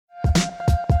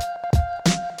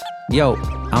Yo,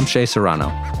 I'm Shea Serrano.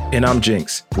 And I'm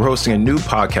Jinx. We're hosting a new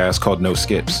podcast called No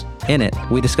Skips. In it,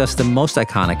 we discuss the most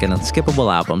iconic and unskippable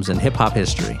albums in hip-hop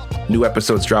history. New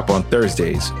episodes drop on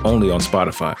Thursdays, only on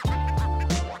Spotify.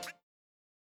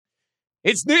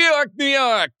 It's New York, New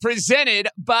York, presented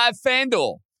by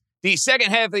FanDuel. The second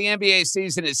half of the NBA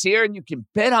season is here, and you can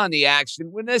bet on the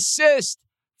action with an assist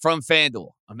from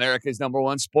FanDuel, America's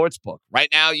 #1 sportsbook. Right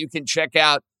now, you can check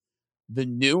out the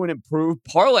new and improved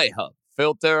Parlay Hub.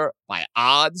 Filter by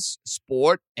odds,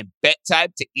 sport, and bet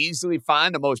type to easily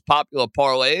find the most popular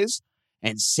parlays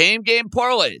and same-game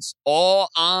parlays all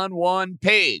on one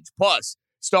page. Plus,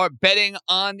 start betting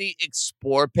on the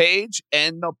Explore page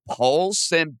and the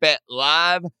Pulse and bet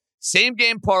live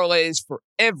same-game parlays for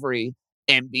every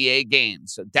NBA game.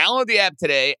 So download the app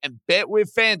today and bet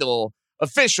with FanDuel,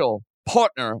 official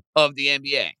partner of the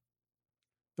NBA.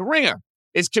 The Ringer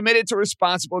is committed to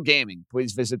responsible gaming.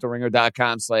 Please visit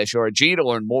theringer.com/RG to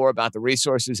learn more about the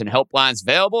resources and helplines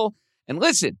available and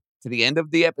listen to the end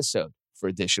of the episode for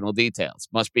additional details.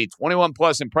 Must be 21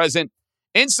 plus and present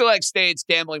in select states.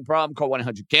 Gambling problem, call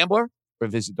 1-800-GAMBLER or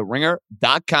visit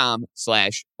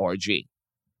theringer.com/RG.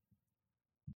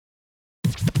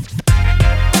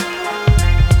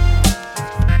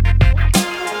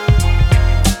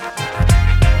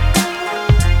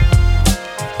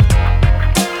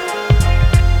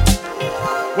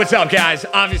 What's up, guys?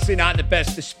 Obviously not in the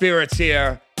best of spirits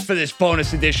here for this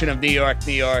bonus edition of New York,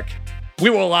 New York. We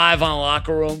were live on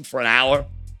Locker Room for an hour.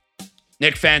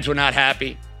 Knicks fans were not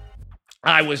happy.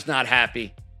 I was not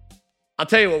happy. I'll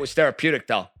tell you what was therapeutic,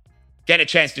 though. Getting a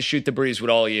chance to shoot the breeze with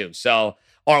all of you. So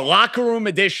our Locker Room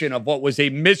edition of what was a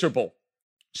miserable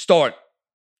start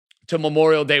to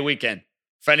Memorial Day weekend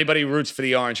for anybody who roots for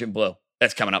the orange and blue.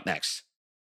 That's coming up next.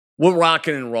 We're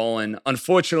rocking and rolling.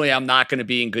 Unfortunately, I'm not going to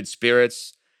be in good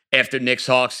spirits after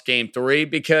Knicks-Hawks Game 3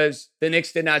 because the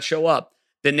Knicks did not show up.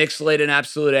 The Knicks laid an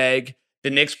absolute egg. The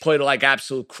Knicks played like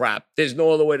absolute crap. There's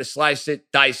no other way to slice it,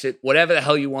 dice it, whatever the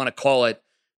hell you want to call it.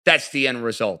 That's the end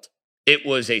result. It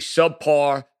was a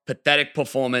subpar, pathetic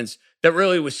performance that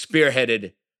really was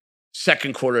spearheaded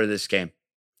second quarter of this game.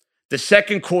 The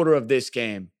second quarter of this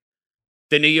game,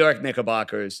 the New York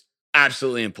Knickerbockers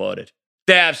absolutely imploded.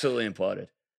 They absolutely imploded.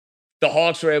 The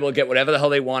Hawks were able to get whatever the hell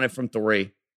they wanted from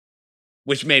three,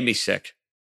 which made me sick.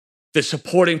 The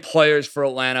supporting players for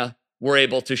Atlanta were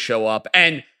able to show up.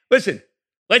 And listen,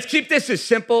 let's keep this as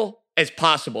simple as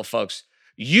possible, folks.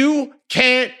 You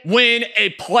can't win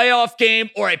a playoff game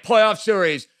or a playoff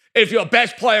series if your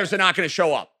best players are not going to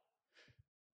show up.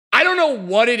 I don't know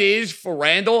what it is for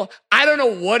Randall. I don't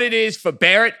know what it is for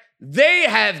Barrett. They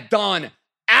have done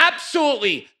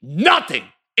absolutely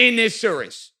nothing in this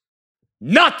series.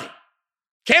 Nothing.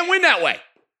 Can't win that way.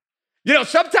 You know,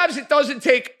 sometimes it doesn't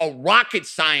take a rocket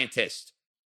scientist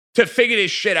to figure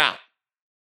this shit out.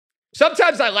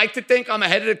 Sometimes I like to think I'm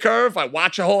ahead of the curve. I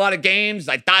watch a whole lot of games.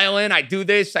 I dial in. I do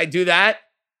this. I do that.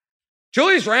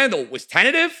 Julius Randle was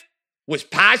tentative, was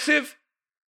passive,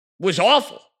 was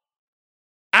awful.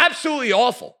 Absolutely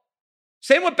awful.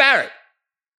 Same with Barrett.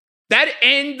 That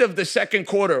end of the second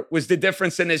quarter was the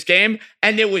difference in this game,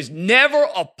 and there was never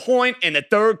a point in the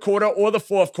third quarter or the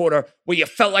fourth quarter where you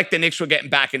felt like the Knicks were getting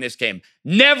back in this game.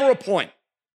 Never a point.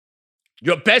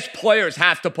 Your best players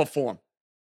have to perform.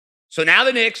 So now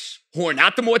the Knicks, who are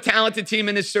not the more talented team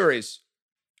in this series,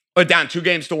 are down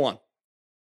 2-1.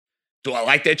 Do I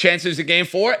like their chances in Game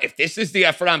 4 if this is the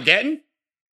effort I'm getting?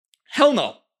 Hell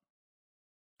no.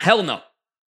 Hell no.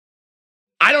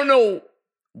 I don't know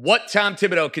what Tom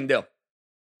Thibodeau can do.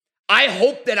 I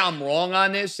hope that I'm wrong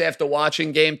on this after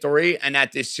watching Game 3 and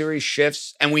that this series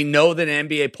shifts. And we know that in an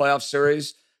NBA playoff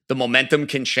series, the momentum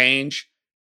can change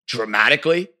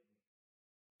dramatically.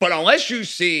 But unless you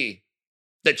see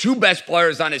the two best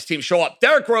players on his team show up,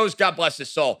 Derrick Rose, God bless his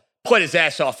soul, played his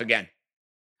ass off again.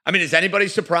 I mean, is anybody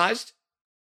surprised?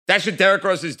 That's what Derrick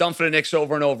Rose has done for the Knicks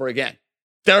over and over again.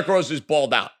 Derrick Rose is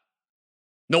balled out.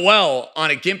 Noel,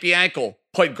 on a gimpy ankle,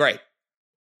 played great.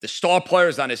 The star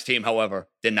players on his team, however,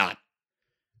 did not.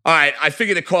 All right, I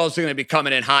figure the calls are going to be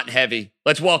coming in hot and heavy.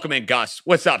 Let's welcome in Gus.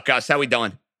 What's up, Gus? How we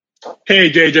doing?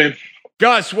 Hey, JJ.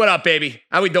 Gus, what up, baby?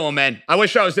 How we doing, man? I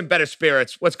wish I was in better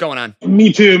spirits. What's going on?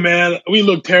 Me too, man. We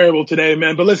look terrible today,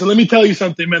 man. But listen, let me tell you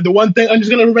something, man. The one thing, I'm just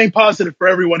going to remain positive for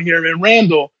everyone here, man.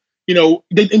 Randall, you know,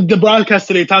 the broadcast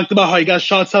today talked about how he got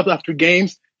shots up after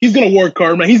games. He's going to work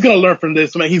hard, man. He's going to learn from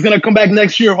this, man. He's going to come back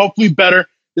next year, hopefully better.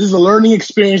 This is a learning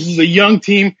experience. This is a young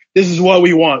team. This is what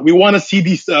we want. We want to see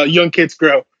these young kids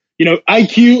grow. You know,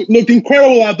 IQ looked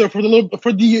incredible out there for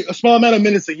the small amount of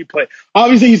minutes that he played.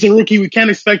 Obviously, he's a rookie. We can't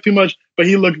expect too much, but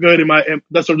he looked good.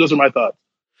 Those are my thoughts.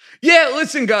 Yeah,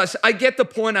 listen, Gus, I get the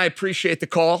point. I appreciate the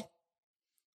call.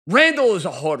 Randall is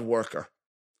a hard worker.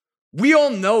 We all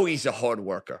know he's a hard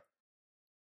worker.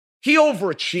 He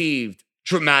overachieved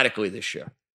dramatically this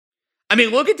year. I mean,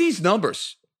 look at these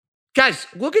numbers. Guys,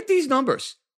 look at these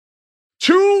numbers.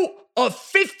 2 of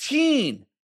 15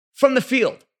 from the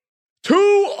field.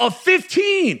 2 of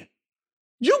 15.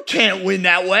 You can't win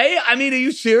that way. I mean, are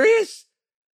you serious?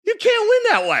 You can't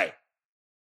win that way.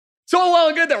 It's all well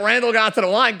and good that Randall got to the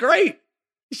line. Great.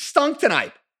 He stunk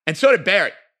tonight. And so did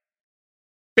Barrett.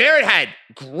 Barrett had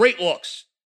great looks.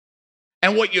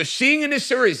 And what you're seeing in this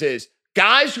series is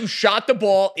guys who shot the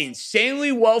ball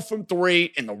insanely well from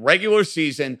 3 in the regular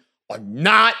season are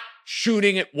not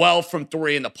shooting it well from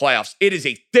 3 in the playoffs. It is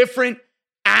a different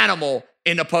animal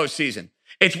in the postseason.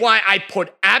 It's why I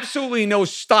put absolutely no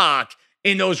stock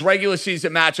in those regular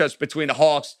season matchups between the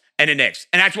Hawks and the Knicks.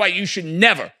 And that's why you should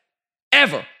never,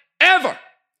 ever, ever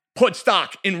put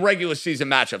stock in regular season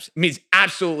matchups. It means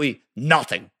absolutely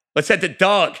nothing. Let's head to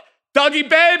Doug. Dougie,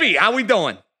 baby, how we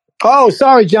doing? Oh,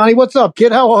 sorry, Johnny. What's up,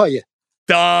 kid? How are you?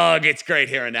 Doug, it's great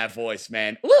hearing that voice,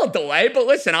 man. A little delay, but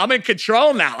listen, I'm in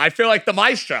control now. I feel like the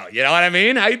maestro. You know what I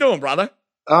mean? How you doing, brother?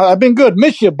 I've been good.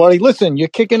 Miss you, buddy. Listen, you're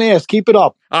kicking ass. Keep it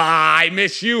up. I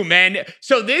miss you, man.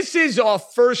 So this is our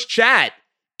first chat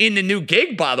in the new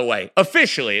gig, by the way,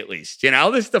 officially at least. You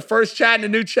know, this is the first chat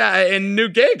in the new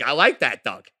gig. I like that,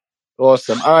 Doug.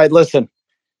 Awesome. All right, listen.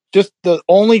 Just the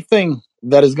only thing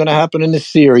that is going to happen in this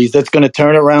series that's going to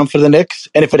turn it around for the Knicks,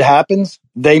 and if it happens,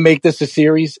 they make this a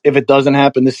series. If it doesn't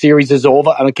happen, the series is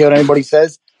over. I don't care what anybody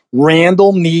says.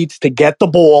 Randall needs to get the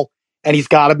ball, and he's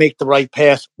got to make the right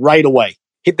pass right away.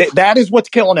 That is what's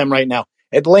killing him right now.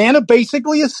 Atlanta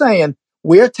basically is saying,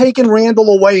 we're taking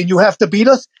Randall away, and you have to beat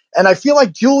us. And I feel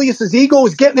like Julius's ego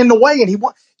is getting in the way,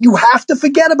 and you have to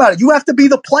forget about it. You have to be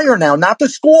the player now, not the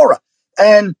scorer.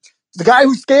 And the guy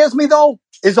who scares me, though,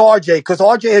 is RJ, because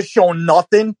RJ has shown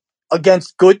nothing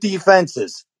against good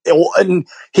defenses. And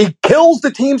he kills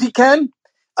the teams he can,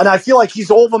 and I feel like he's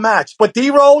overmatched. But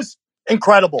D-Rose,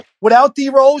 incredible. Without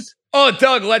D-Rose... Oh,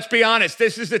 Doug, let's be honest.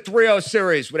 This is a 3-0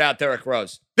 series without Derrick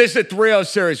Rose. This is a 3-0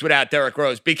 series without Derrick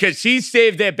Rose because he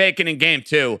saved their bacon in game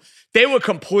 2. They were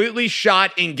completely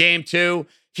shot in game 2.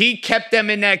 He kept them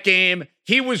in that game.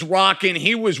 He was rocking.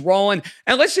 He was rolling.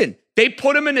 And listen, they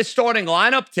put him in the starting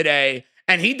lineup today,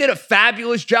 and he did a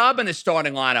fabulous job in the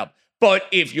starting lineup. But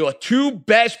if your 2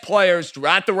 best players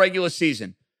throughout the regular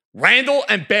season, Randall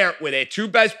and Barrett were their 2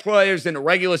 best players in the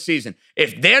regular season,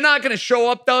 if they're not going to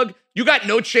show up, Doug, you got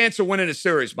no chance of winning a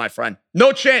series, my friend.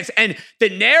 No chance. And the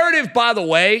narrative, by the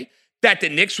way, that the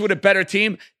Knicks were the better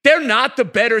team, they're not the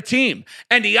better team.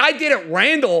 And the idea that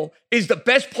Randall is the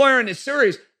best player in this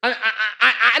series,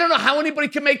 I don't know how anybody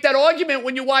can make that argument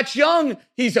when you watch Young.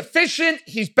 He's efficient.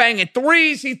 He's banging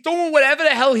threes. He's doing whatever the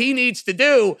hell he needs to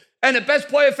do. And the best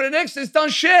player for the Knicks has done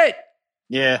shit.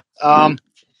 Yeah.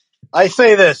 I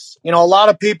say this. You know, a lot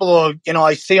of people are,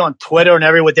 I see on Twitter and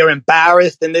everywhere, they're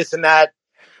embarrassed and this and that.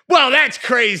 Well, that's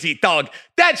crazy, Doug.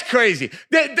 That's crazy.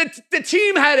 The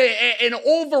team had an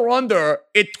over-under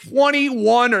at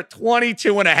 21 or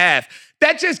 22 and a half.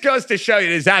 That just goes to show you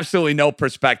there's absolutely no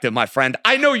perspective, my friend.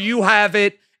 I know you have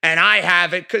it, and I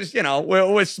have it because,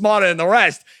 we're smarter than the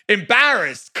rest.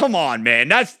 Embarrassed. Come on, man.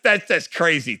 That's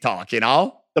crazy talk,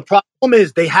 The problem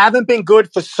is they haven't been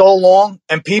good for so long,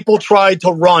 and people try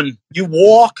to run. You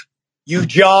walk, you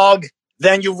jog,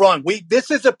 then you run.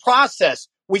 This is a process.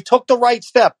 We took the right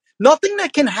step. Nothing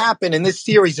that can happen in this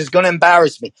series is going to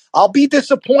embarrass me. I'll be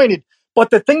disappointed. But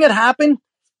the thing that happened,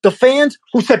 the fans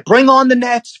who said, bring on the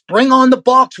Nets, bring on the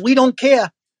Bucks, we don't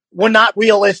care, were not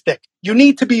realistic. You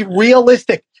need to be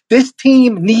realistic. This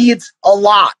team needs a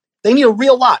lot. They need a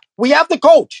real lot. We have the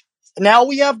coach. Now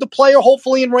we have the player,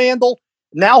 hopefully, in Randall.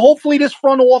 Now, hopefully, this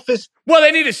front office. Well,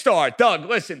 they need to start. Doug,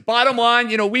 listen, bottom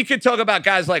line, we could talk about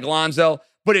guys like Lonzo,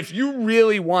 but if you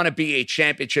really want to be a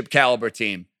championship caliber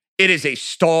team, it is a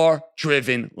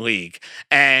star-driven league.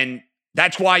 And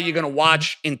that's why you're going to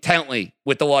watch intently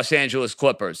with the Los Angeles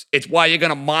Clippers. It's why you're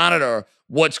going to monitor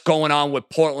what's going on with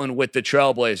Portland with the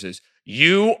Trailblazers.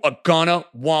 You are going to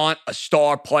want a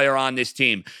star player on this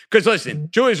team. Because listen,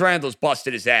 Julius Randle's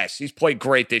busted his ass. He's played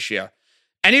great this year.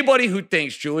 Anybody who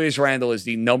thinks Julius Randle is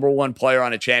the number 1 player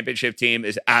on a championship team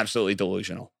is absolutely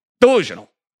delusional. Delusional.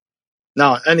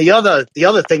 No, and the other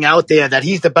thing out there that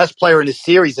he's the best player in this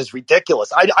series is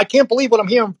ridiculous. I can't believe what I'm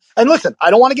hearing. And listen,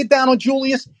 I don't want to get down on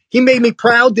Julius. He made me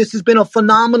proud. This has been a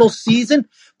phenomenal season.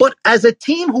 But as a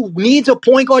team who needs a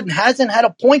point guard and hasn't had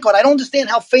a point guard, I don't understand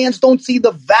how fans don't see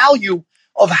the value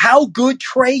of how good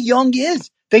Trae Young is.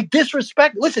 They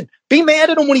disrespect. Listen, be mad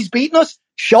at him when he's beating us.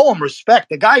 Show him respect.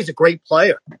 The guy's a great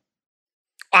player.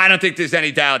 I don't think there's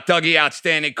any doubt. Dougie,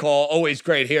 outstanding call. Always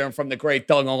great hearing from the great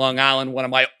Doug on Long Island, one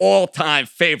of my all-time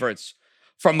favorites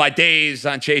from my days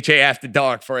on JJ After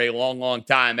Dark for a long, long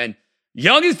time. And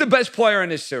Young is the best player in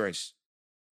this series.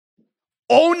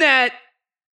 Own that.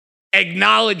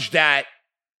 Acknowledge that.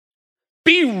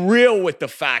 Be real with the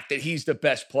fact that he's the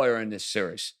best player in this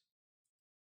series.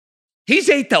 He's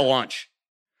ate the lunch.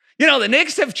 You know, the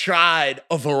Knicks have tried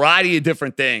a variety of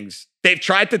different things. They've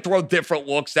tried to throw different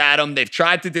looks at him. They've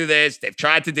tried to do this. They've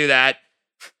tried to do that.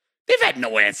 They've had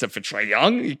no answer for Trae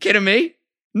Young. Are you kidding me?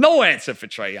 No answer for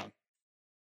Trae Young.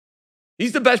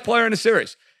 He's the best player in the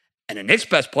series. And the Knicks'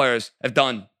 best players have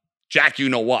done jack you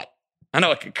know what. I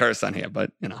know I can curse on here,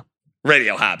 but, you know,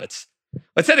 radio habits.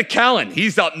 Let's head to Kellen.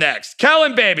 He's up next.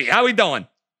 Kellen, baby, how we doing?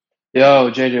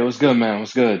 Yo, JJ, what's good, man?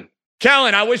 What's good?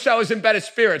 Kellen, I wish I was in better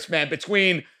spirits, man.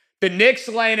 Between the Knicks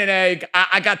laying an egg,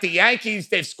 I got the Yankees.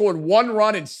 They've scored 1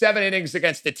 run in 7 innings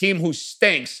against the team who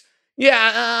stinks.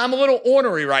 Yeah, I'm a little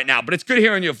ornery right now, but it's good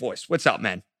hearing your voice. What's up,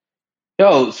 man?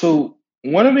 Yo, so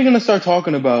when are we going to start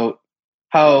talking about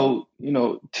how, you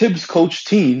know, Tibbs coach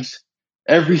teams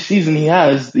every season he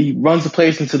runs the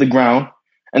players into the ground.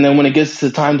 And then when it gets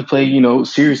to time to play, you know,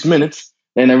 serious minutes,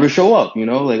 they never show up, you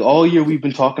know, like all year we've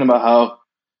been talking about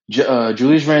how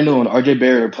Julius Randle and RJ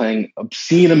Barrett are playing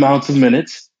obscene amounts of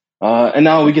minutes. And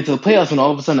now we get to the playoffs and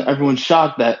all of a sudden everyone's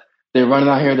shocked that they're running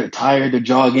out here. They're tired. They're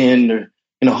jogging. They're,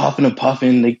 you know, huffing and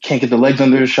puffing. They can't get their legs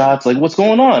under their shots. Like, what's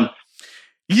going on?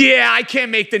 Yeah, I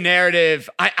can't make the narrative.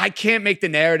 I can't make the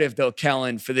narrative, though,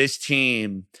 Kellen, for this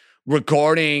team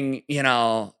regarding, you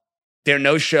know, their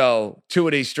no-show 2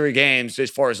 of these 3 games as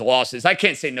far as losses. I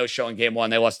can't say no-show in game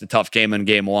 1. They lost a tough game in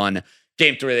game 1.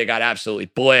 Game 3, they got absolutely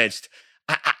blitzed.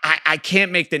 I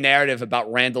can't make the narrative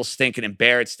about Randall stinking and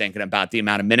Barrett stinking about the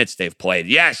amount of minutes they've played.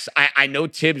 Yes, I know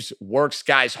Tibbs works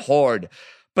guys hard.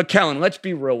 But, Kellen, let's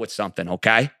be real with something,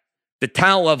 okay? The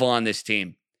talent level on this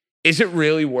team, is it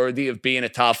really worthy of being a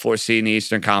top 4 seed in the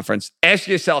Eastern Conference? Ask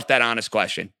yourself that honest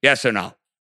question. Yes or no?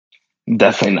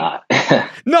 Definitely not.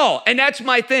 No, and that's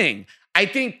my thing. I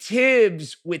think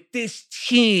Tibbs, with this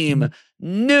team,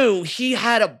 knew he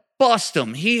had to bust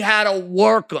them. He had to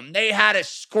work them. They had to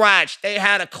scratch. They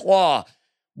had to claw.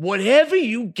 Whatever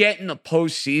you get in the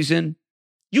postseason,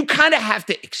 you kind of have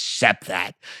to accept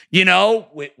that. You know,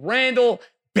 with Randall,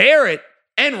 Barrett,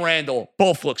 and Randall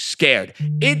both look scared.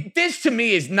 This, to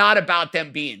me, is not about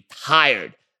them being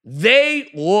tired. They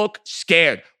look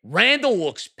scared. Randall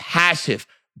looks passive.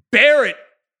 Barrett,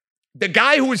 the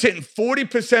guy who was hitting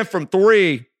 40% from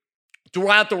 3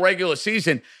 throughout the regular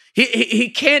season, he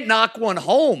can't knock one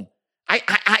home.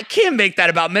 I can't make that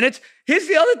about minutes. Here's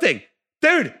the other thing.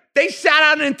 Dude, they sat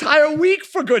out an entire week,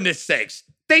 for goodness sakes.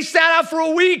 They sat out for a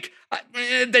week.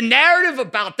 The narrative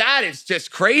about that is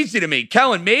just crazy to me.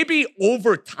 Kellen, maybe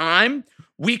over time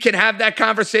we can have that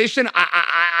conversation.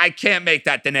 I can't make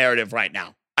that the narrative right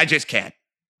now. I just can't.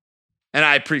 And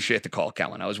I appreciate the call,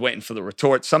 Kellen. I was waiting for the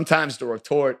retort. Sometimes the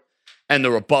retort and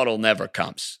the rebuttal never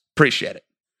comes. Appreciate it.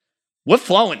 We're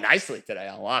flowing nicely today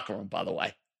on Locker Room, by the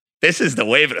way. This is the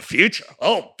wave of the future.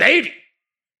 Oh, baby.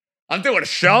 I'm doing a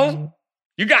show.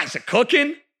 You guys are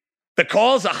cooking. The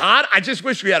calls are hot. I just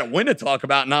wish we had a win to talk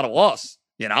about, not a loss,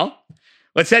 you know?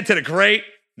 Let's head to the great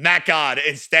Matt God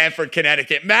in Stamford,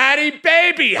 Connecticut. Matty,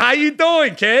 baby, how you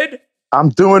doing, kid? I'm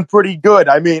doing pretty good.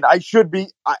 I mean, I should be.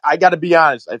 I got to be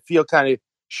honest. I feel kind of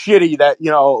shitty that,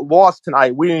 you know, lost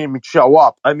tonight. We didn't even show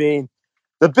up. I mean,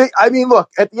 look,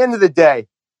 at the end of the day,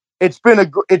 it's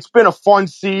been a fun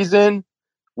season.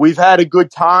 We've had a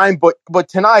good time, but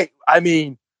tonight, I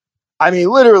mean,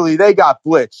 literally, they got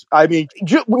blitzed. I mean,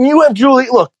 when you have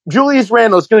Julius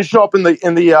Randle is going to show up in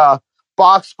the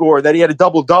box score that he had a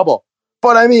double-double.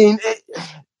 But I mean,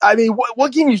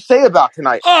 what can you say about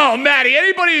tonight? Oh, Matty,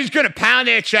 anybody who's going to pound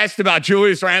their chest about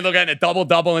Julius Randle getting a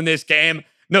double-double in this game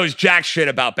knows jack shit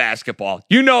about basketball.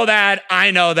 You know that.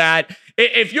 I know that.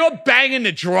 If you're banging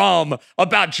the drum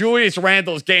about Julius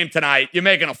Randle's game tonight, you're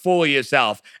making a fool of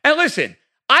yourself. And listen,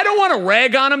 I don't want to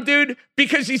rag on him, dude,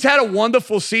 because he's had a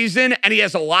wonderful season and he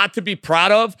has a lot to be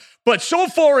proud of. But so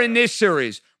far in this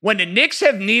series, when the Knicks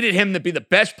have needed him to be the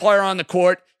best player on the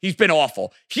court, he's been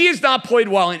awful. He has not played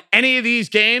well in any of these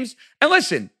games. And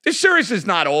listen, this series is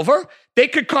not over. They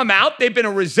could come out. They've been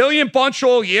a resilient bunch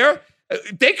all year.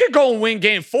 They could go and win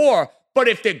game 4. But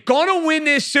if they're going to win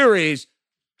this series,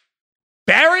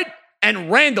 Barrett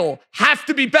and Randall have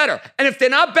to be better. And if they're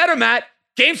not better, Matt,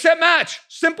 game, set, match.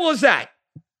 Simple as that.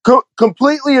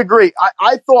 Completely agree.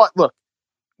 I thought, look,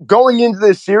 going into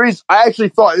this series, I actually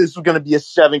thought this was going to be a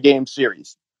 7-game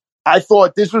series. I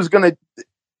thought this was going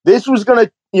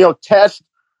to, you know, test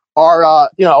our,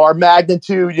 you know, our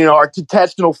magnitude, you know, our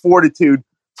intestinal fortitude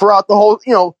throughout the whole,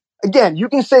 again, you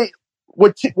can say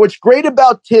what's great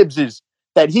about Tibbs is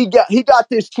that he got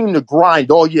this team to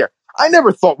grind all year. I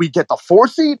never thought we'd get the 4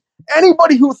 seed.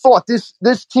 Anybody who thought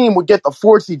this team would get the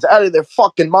 4 seeds out of their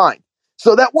fucking mind.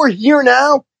 So that we're here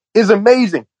now is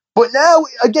amazing. But now,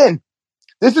 again,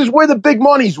 this is where the big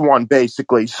money's won,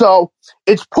 basically. So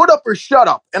it's put up or shut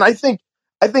up. And I think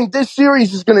this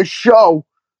series is going to show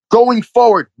going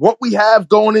forward what we have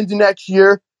going into next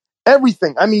year,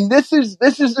 everything. I mean, this is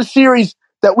the series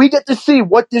that we get to see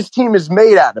what this team is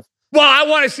made out of. Well, I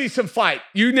want to see some fight.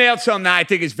 You nailed something that I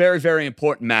think is very, very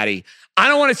important, Matty. I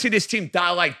don't want to see this team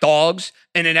die like dogs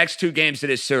in the next 2 games of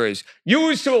this series. You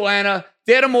lose to Atlanta.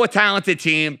 They're the more talented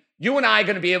team. You and I are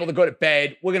going to be able to go to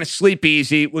bed. We're going to sleep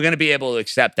easy. We're going to be able to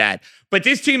accept that. But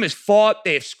this team has fought.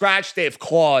 They've scratched. They've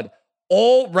clawed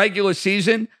all regular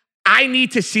season. I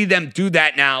need to see them do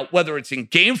that now, whether it's in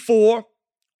game 4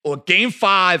 or game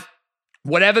 5,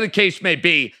 whatever the case may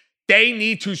be. They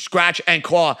need to scratch and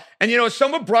claw. And,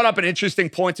 someone brought up an interesting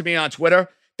point to me on Twitter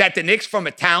that the Knicks, from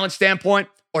a talent standpoint,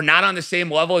 are not on the same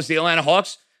level as the Atlanta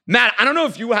Hawks. Matt, I don't know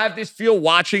if you have this feel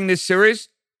watching this series.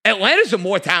 Atlanta's a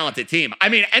more talented team. I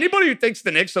mean, anybody who thinks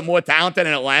the Knicks are more talented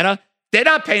than Atlanta, they're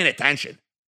not paying attention.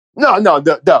 No.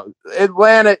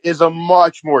 Atlanta is a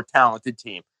much more talented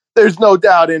team. There's no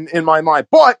doubt in my mind.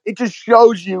 But it just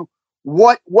shows you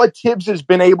what Tibbs has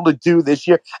been able to do this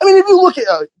year. I mean, if you look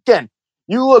at,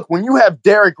 when you have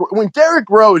Derrick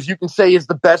Rose, you can say is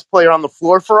the best player on the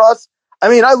floor for us. I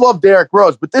mean, I love Derrick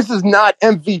Rose, but this is not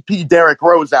MVP Derrick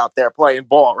Rose out there playing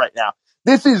ball right now.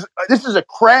 This is a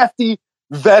crafty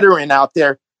veteran out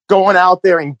there going out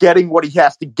there and getting what he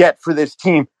has to get for this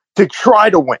team to try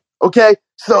to win. Okay,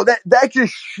 so that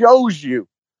just shows you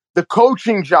the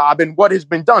coaching job and what has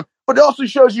been done, but it also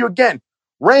shows you again,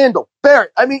 Randall,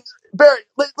 Barrett. I mean, Barrett.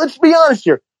 Let's be honest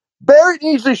here. Barrett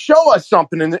needs to show us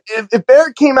something. And if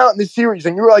Barrett came out in the series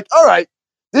and you were like, all right,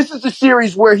 this is the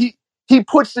series where he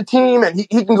puts the team and he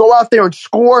can go out there and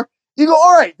score, you go,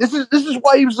 all right, this is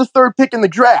why he was the 3rd pick in the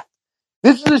draft.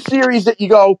 This is a series that you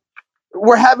go,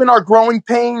 we're having our growing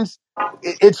pains.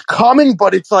 It's coming,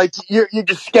 but it's like you're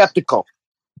just skeptical.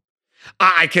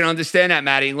 I can understand that,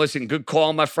 Matty. Listen, good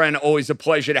call, my friend. Always a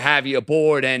pleasure to have you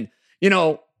aboard. And,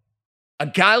 a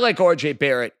guy like RJ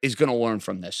Barrett is going to learn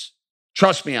from this.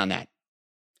 Trust me on that.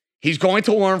 He's going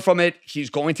to learn from it. He's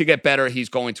going to get better. He's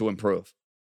going to improve.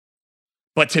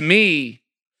 But to me,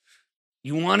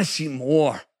 you want to see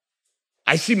more.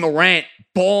 I see Morant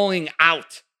balling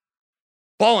out.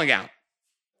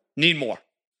 Need more.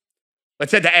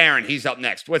 Let's head to Aaron. He's up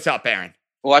next. What's up, Aaron?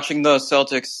 Watching the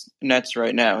Celtics Nets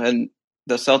right now, and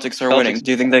the Celtics are winning.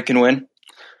 Do you think they can win?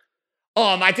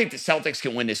 I think the Celtics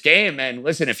can win this game. And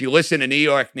listen, if you listen to New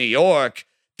York,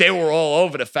 they were all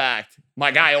over the fact.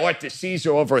 My guy, Art DeCesar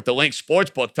over at the Link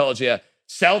Sportsbook tells you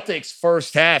Celtics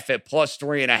first half at plus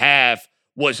 3.5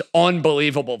 was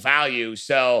unbelievable value.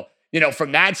 So,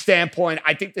 from that standpoint,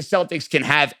 I think the Celtics can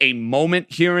have a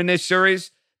moment here in this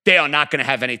series. They are not going to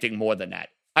have anything more than that.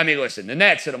 I mean, listen, the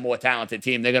Nets are the more talented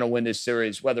team. They're going to win this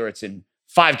series, whether it's in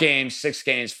 5 games, 6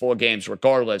 games, 4 games,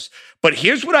 regardless. But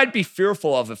here's what I'd be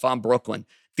fearful of if I'm Brooklyn.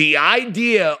 The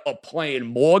idea of playing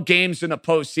more games in the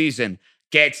postseason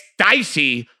gets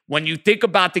dicey when you think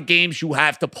about the games you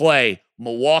have to play.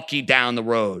 Milwaukee down the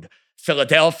road,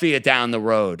 Philadelphia down the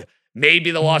road,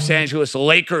 maybe the Los Angeles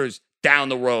Lakers down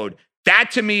the road.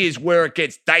 That to me is where it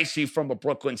gets dicey from a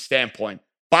Brooklyn standpoint.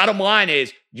 Bottom line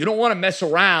is you don't want to mess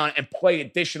around and play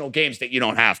additional games that you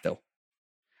don't have to.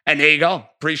 And there you go.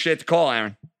 Appreciate the call,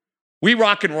 Aaron. We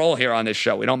rock and roll here on this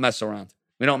show. We don't mess around.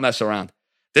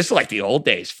 This is like the old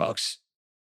days, folks.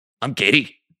 I'm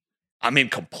giddy. I'm in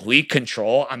complete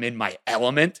control. I'm in my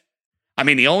element. I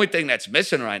mean, the only thing that's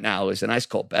missing right now is a nice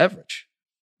cold beverage.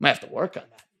 I might have to work on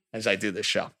that as I do this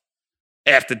show.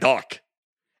 After dark.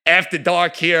 After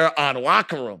dark here on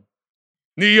Locker Room.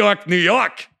 New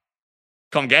York.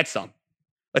 Come get some.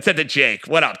 Let's head to Jake.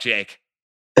 What up, Jake?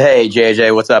 Hey,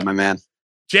 JJ. What's up, my man?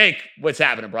 Jake, what's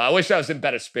happening, bro? I wish I was in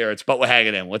better spirits, but we're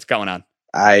hanging in. What's going on?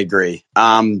 I agree.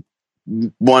 One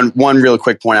real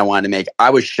quick point I wanted to make.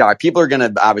 I was shocked. People are going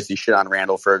to obviously shit on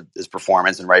Randall for his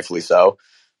performance, and rightfully so.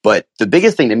 But the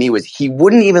biggest thing to me was he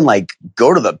wouldn't even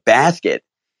go to the basket.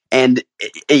 And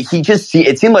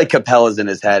it seemed like Capella's in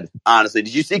his head, honestly.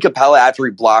 Did you see Capella after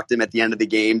he blocked him at the end of the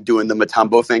game doing the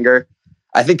Mutombo finger?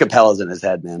 I think Capella's in his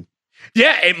head, man.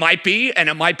 Yeah, it might be. And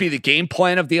it might be the game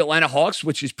plan of the Atlanta Hawks,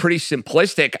 which is pretty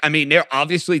simplistic. I mean, they're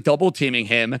obviously double teaming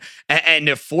him and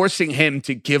they're forcing him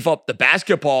to give up the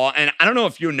basketball. And I don't know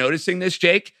if you're noticing this,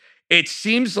 Jake. It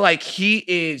seems like he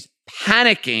is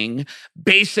panicking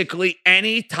basically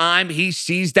any time he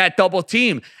sees that double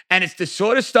team. And it's the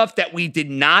sort of stuff that we did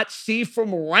not see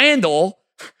from Randall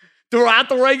throughout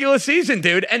the regular season,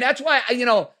 dude. And that's why,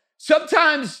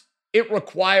 sometimes it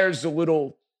requires a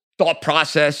little thought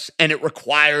process and it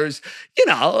requires,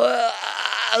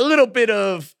 a little bit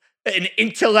of an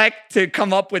intellect to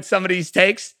come up with some of these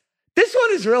takes. This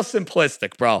one is real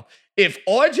simplistic, bro. If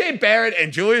RJ Barrett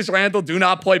and Julius Randle do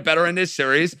not play better in this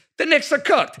series, the Knicks are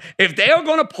cooked. If they are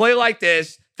going to play like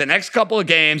this the next couple of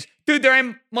games, dude, there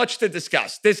ain't much to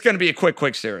discuss. This is going to be a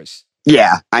quick series.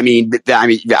 Yeah,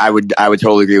 I would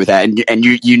totally agree with that. And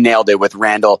you nailed it with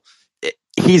Randall.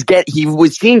 He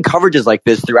was seeing coverages like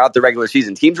this throughout the regular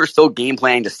season. Teams were still game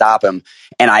planning to stop him.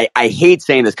 And I hate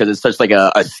saying this because it's such like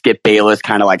a Skip Bayless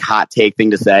kind of like hot take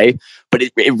thing to say, but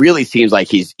it really seems like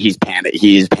he's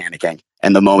panicking,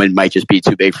 and the moment might just be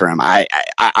too big for him. I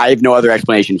have no other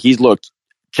explanation. He's looked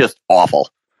just awful.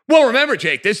 Well, remember,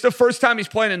 Jake, this is the first time he's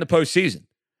playing in the postseason.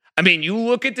 I mean, you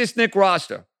look at this Knick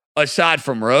roster, aside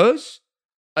from Rose,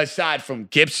 aside from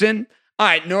Gibson. All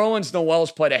right, Nerlens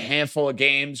Noel's played a handful of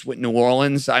games with New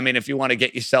Orleans. I mean, if you want to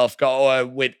get yourself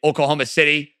going with Oklahoma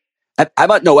City. How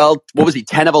about Noel? What was he,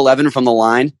 10 of 11 from the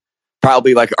line?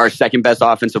 Probably like our second best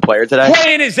offensive player today.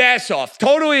 Playing his ass off.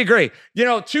 Totally agree.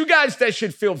 Two guys that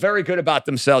should feel very good about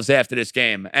themselves after this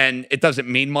game, and it doesn't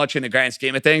mean much in the grand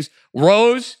scheme of things,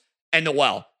 Rose and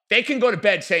Noel. They can go to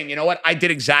bed saying, you know what? I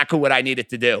did exactly what I needed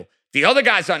to do. The other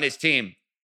guys on this team,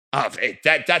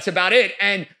 that's about it.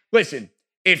 And listen,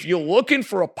 if you're looking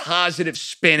for a positive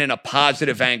spin and a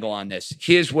positive angle on this,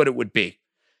 here's what it would be.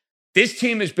 This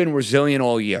team has been resilient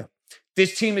all year.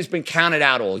 This team has been counted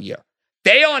out all year.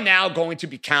 They are now going to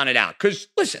be counted out. Because,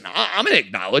 listen, I'm going to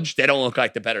acknowledge they don't look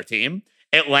like the better team.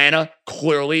 Atlanta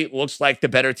clearly looks like the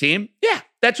better team. Yeah,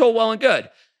 that's all well and good.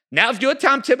 Now, if you're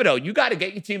Tom Thibodeau, you got to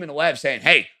get your team in the lab saying,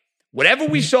 hey, whatever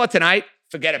we saw tonight,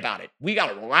 forget about it. We got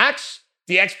to relax.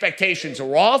 The expectations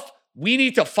are off. We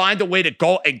need to find a way to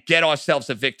go and get ourselves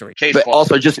a victory. But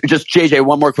also, just JJ,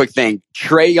 one more quick thing.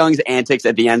 Trae Young's antics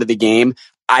at the end of the game,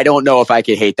 I don't know if I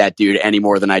could hate that dude any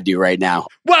more than I do right now.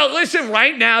 Well, listen,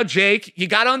 right now, Jake, you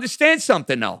got to understand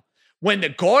something, though. When the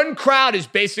Garden crowd is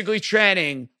basically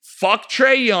chanting, fuck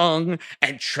Trae Young,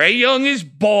 and Trae Young is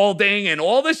balding, and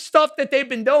all this stuff that they've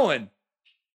been doing,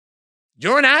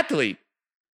 you're an athlete.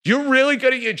 You're really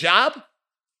good at your job.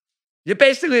 You're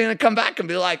basically going to come back and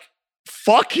be like,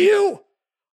 fuck you.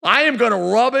 I am going to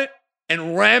rub it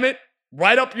and ram it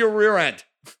right up your rear end.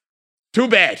 Too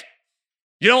bad.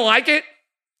 You don't like it?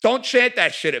 Don't chant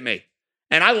that shit at me.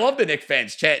 And I love the Knicks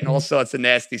fans chanting all sorts of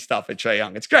nasty stuff at Trae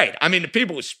Young. It's great. I mean, the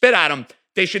people who spit at him,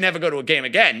 they should never go to a game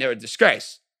again. They're a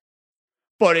disgrace.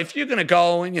 But if you're going to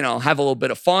go and, have a little bit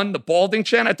of fun, the balding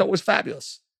chant I thought was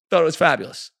fabulous.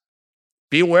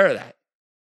 Be aware of that.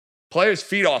 Players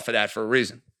feed off of that for a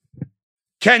reason.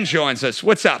 Ken joins us.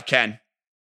 What's up, Ken?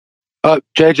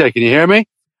 JJ, can you hear me?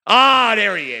 Ah,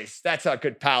 there he is. That's our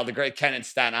good pal, the great Ken in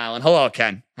Staten Island. Hello,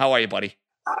 Ken. How are you, buddy?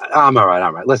 I'm all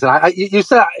right. Listen, you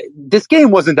said this game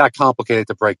wasn't that complicated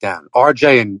to break down.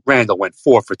 RJ and Randall went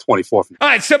 4 for 24. All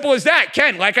right, simple as that.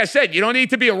 Ken, like I said, you don't need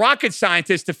to be a rocket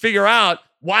scientist to figure out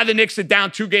why the Knicks are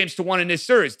down 2-1 in this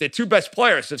series. Their two best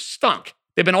players have stunk.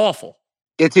 They've been awful.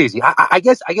 It's easy. I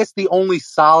guess the only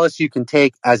solace you can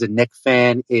take as a Knicks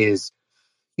fan is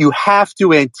you have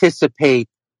to anticipate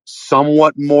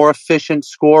somewhat more efficient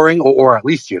scoring, or at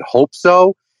least you'd hope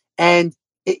so. And,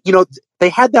 they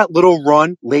had that little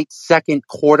run late second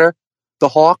quarter, the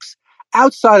Hawks.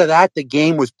 Outside of that, the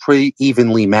game was pretty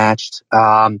evenly matched.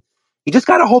 You just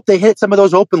got to hope they hit some of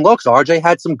those open looks. RJ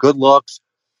had some good looks.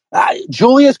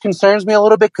 Julius concerns me a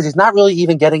little bit because he's not really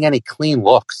even getting any clean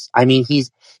looks. I mean, he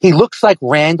looks like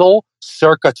Randall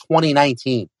circa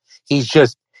 2019. He's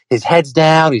just, his head's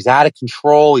down. He's out of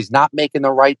control. He's not making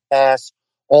the right pass.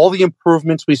 All the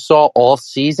improvements we saw all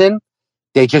season,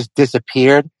 they just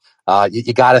disappeared.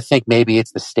 You got to think maybe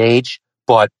it's the stage,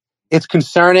 but it's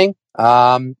concerning.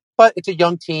 But it's a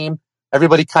young team.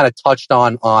 Everybody kind of touched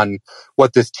on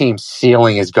what this team's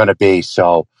ceiling is going to be.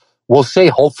 So we'll see.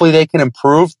 Hopefully they can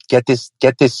improve, get this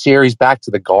series back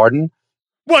to the Garden.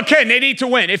 Well, Ken, they need to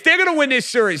win. If they're going to win this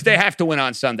series, they have to win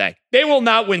on Sunday. They will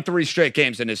not win 3 straight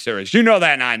games in this series. You know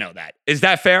that, and I know that. Is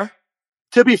that fair?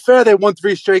 To be fair, they won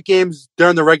 3 straight games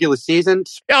during the regular season.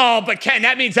 Oh, but Ken,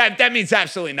 that means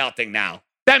absolutely nothing now.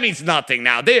 That means nothing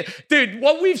now. Dude,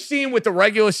 what we've seen with the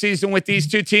regular season with these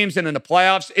two teams and in the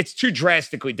playoffs, it's two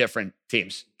drastically different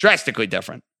teams. Drastically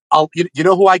different. You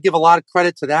know who I give a lot of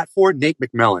credit to that for? Nate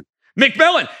McMillan.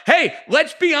 McMillan. Hey,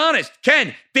 let's be honest.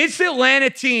 Ken, this Atlanta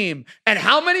team and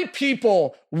how many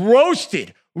people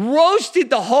roasted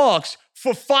the Hawks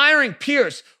for firing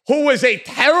Pierce, who was a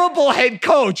terrible head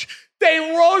coach.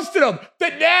 They roasted him. The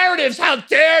narratives, how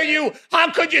dare you?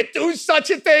 How could you do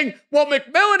such a thing? Well,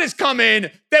 McMillan has come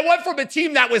in. They went from a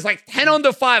team that was like 10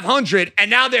 under 500, and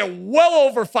now they're well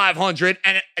over 500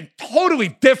 and totally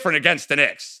different against the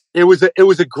Knicks. It was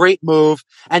a great move.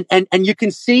 And you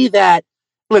can see that,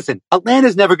 listen,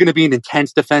 Atlanta's never going to be an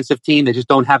intense defensive team. They just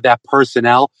don't have that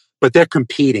personnel, but they're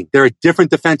competing. They're a different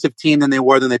defensive team than they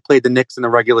were when they played the Knicks in the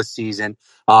regular season.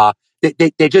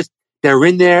 They're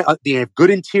in there. They have good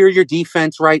interior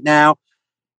defense right now.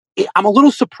 I'm a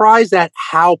little surprised at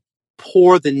how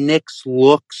poor the Knicks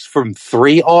looks from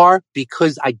 3 are,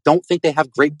 because I don't think they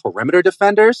have great perimeter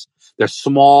defenders. They're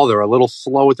small. They're a little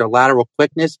slow with their lateral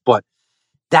quickness, but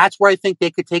that's where I think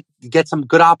they could get some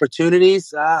good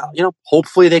opportunities.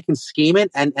 Hopefully they can scheme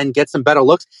it and get some better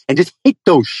looks and just hit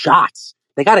those shots.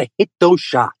 They got to hit those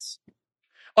shots.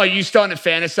 Are you starting to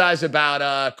fantasize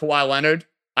about Kawhi Leonard?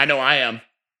 I know I am.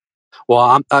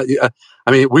 Well,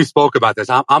 we spoke about this.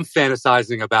 I'm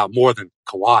fantasizing about more than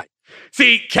Kawhi.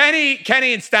 See, Kenny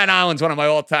in Staten Island's one of my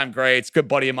all-time greats. Good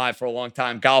buddy of mine for a long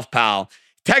time, golf pal.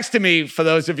 Texted me, for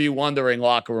those of you wondering,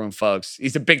 locker room folks.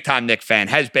 He's a big-time Knicks fan,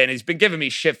 has been. He's been giving me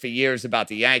shit for years about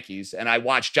the Yankees, and I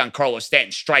watched Giancarlo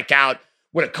Stanton strike out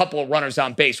with a couple of runners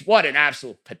on base. What an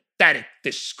absolute pathetic,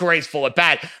 disgraceful at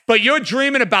bat. But you're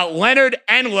dreaming about Leonard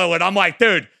and Lillard. I'm like,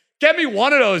 dude, get me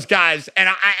one of those guys, and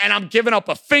I'm giving up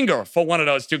a finger for one of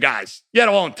those two guys, let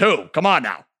alone two. Come on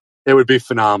now. It would be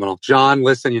phenomenal. John,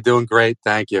 listen, you're doing great.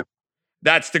 Thank you.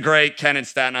 That's the great Ken in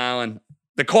Staten Island.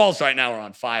 The calls right now are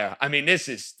on fire. I mean, this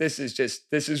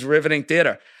is riveting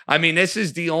theater. I mean, this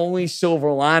is the only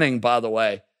silver lining, by the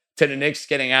way, to the Knicks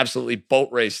getting absolutely boat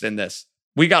raced in this.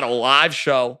 We got a live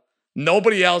show.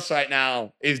 Nobody else right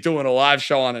now is doing a live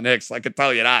show on the Knicks. I can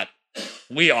tell you that.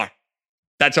 We are.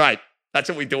 That's right. That's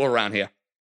what we do around here.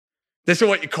 This is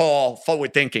what you call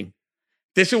forward thinking.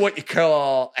 This is what you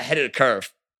call ahead of the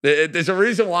curve. There's a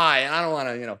reason why, and I don't want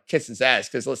to, kiss his ass,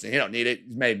 because listen, he don't need it.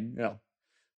 He's made,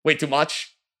 way too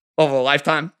much over a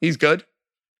lifetime. He's good.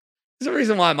 There's a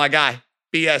reason why my guy,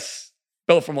 BS,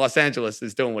 Bill from Los Angeles,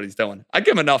 is doing what he's doing. I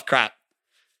give him enough crap,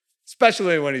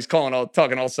 especially when he's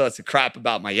talking all sorts of crap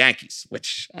about my Yankees,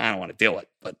 which I don't want to deal with.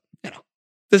 But,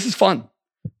 this is fun.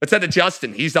 Let's head to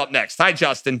Justin. He's up next. Hi,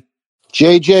 Justin.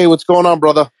 JJ, what's going on,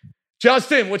 brother?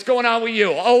 Justin, what's going on with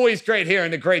you? Always great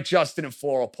hearing the great Justin in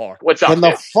Floral Park. What's up? Can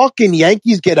the fucking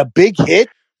Yankees get a big hit?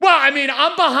 Well, I mean,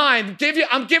 I'm behind.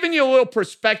 I'm giving you a little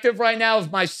perspective right now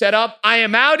of my setup. I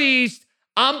am out east.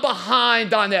 I'm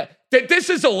behind on that. This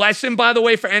is a lesson, by the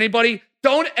way, for anybody.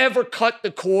 Don't ever cut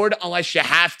the cord unless you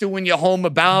have to when you're home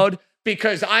about,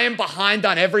 because I am behind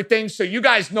on everything. So you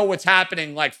guys know what's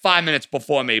happening like 5 minutes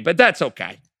before me, but that's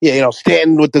okay. Yeah,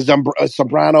 Stanton with the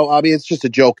Zambrano. I mean, it's just a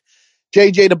joke.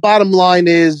 JJ, the bottom line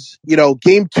is,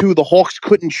 game 2, the Hawks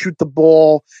couldn't shoot the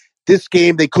ball. This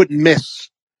game, they couldn't miss.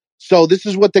 So this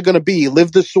is what they're going to be.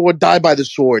 Live the sword, die by the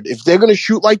sword. If they're going to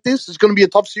shoot like this, it's going to be a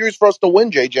tough series for us to win,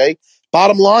 JJ.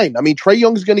 Bottom line. I mean, Trae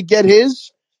Young's going to get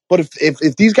his. But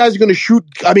if these guys are going to shoot,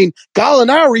 I mean,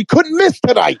 Gallinari couldn't miss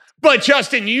tonight. But,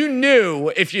 Justin, you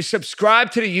knew, if you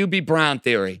subscribe to the UB Brown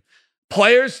theory,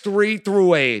 players 3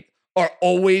 through 8 are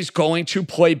always going to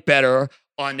play better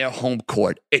on their home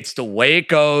court. It's the way it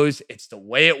goes. It's the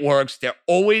way it works. They're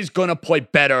always going to play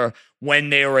better when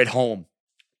they are at home.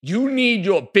 You need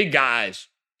your big guys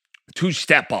to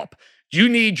step up. You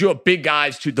need your big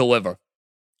guys to deliver.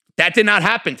 That did not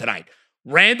happen tonight.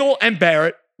 Randall and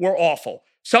Barrett were awful.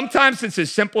 Sometimes it's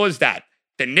as simple as that.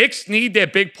 The Knicks need their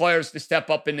big players to step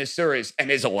up in this series,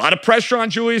 and there's a lot of pressure on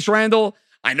Julius Randle.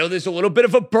 I know there's a little bit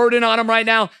of a burden on him right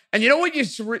now. And you know what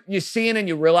you're seeing and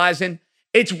you're realizing?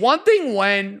 It's one thing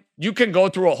when you can go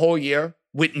through a whole year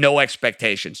with no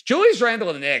expectations. Julius Randle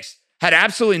and the Knicks had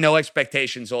absolutely no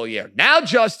expectations all year. Now,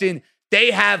 Justin,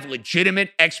 they have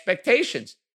legitimate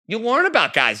expectations. You learn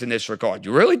about guys in this regard.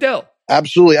 You really do.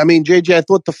 Absolutely. I mean, JJ, I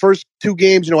thought the first 2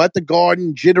 games, at the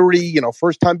Garden, jittery,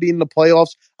 first time being in the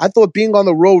playoffs. I thought being on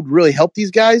the road really helped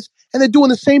these guys. And they're doing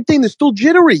the same thing. They're still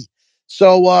jittery.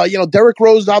 So, Derrick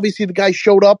Rose, obviously the guy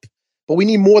showed up. But we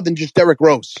need more than just Derrick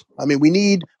Rose. I mean, we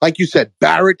need, like you said,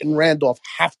 Barrett and Randolph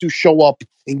have to show up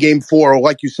in game 4. Or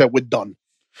like you said, we're done.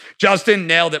 Justin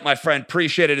nailed it, my friend.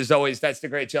 Appreciate it as always. That's the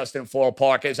great Justin Floral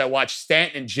Park. As I watch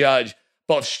Stanton and Judge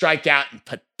both strike out in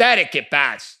pathetic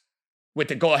at-bats with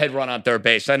the go-ahead run on third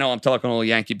base. I know I'm talking a little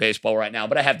Yankee baseball right now,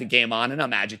 but I have the game on, and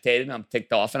I'm agitated, and I'm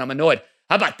ticked off, and I'm annoyed.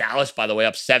 How about Dallas, by the way,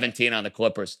 up 17 on the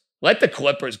Clippers? Let the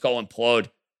Clippers go implode.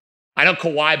 I know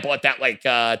Kawhi bought that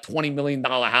 $20 million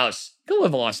house. Go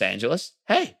live in Los Angeles.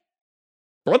 Hey,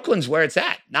 Brooklyn's where it's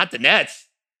at, not the Nets.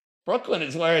 Brooklyn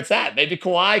is where it's at. Maybe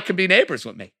Kawhi could be neighbors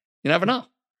with me. You never know.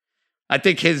 I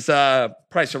think his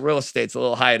price of real estate's a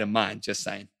little higher than mine. Just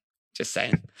saying.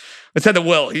 Let's head to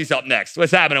Will. He's up next.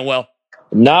 What's happening, Will?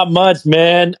 Not much,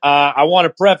 man. I want to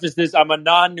preface this. I'm a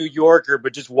non-New Yorker,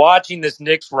 but just watching this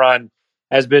Knicks run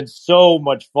has been so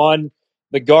much fun.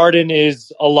 The Garden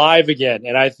is alive again,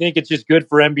 and I think it's just good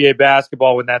for NBA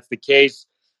basketball when that's the case.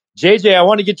 JJ, I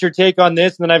want to get your take on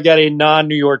this, and then I've got a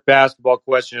non-New York basketball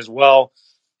question as well.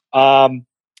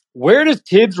 Where does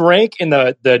Tibbs rank in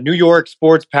the New York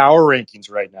sports power rankings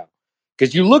right now?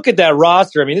 Because you look at that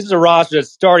roster. I mean, this is a roster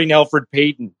that's starting Elfrid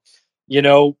Payton,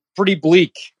 pretty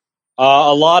bleak.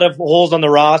 A lot of holes on the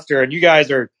roster, and you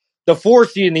guys are the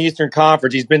 4th seed in the Eastern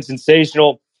Conference. He's been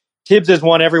sensational. Tibbs has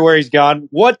won everywhere he's gone.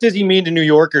 What does he mean to New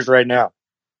Yorkers right now?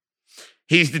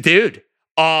 He's the dude.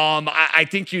 I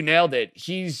think you nailed it.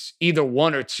 He's either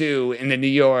 1 or 2 in the New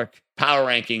York power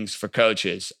rankings for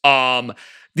coaches.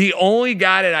 The only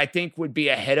guy that I think would be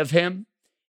ahead of him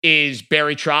is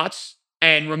Barry Trotz.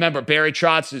 And remember, Barry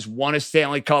Trotz has won a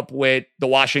Stanley Cup with the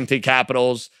Washington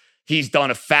Capitals. He's done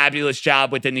a fabulous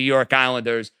job with the New York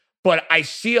Islanders. But I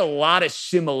see a lot of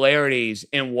similarities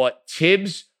in what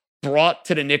Tibbs brought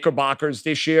to the Knickerbockers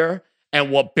this year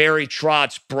and what Barry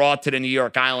Trotz brought to the New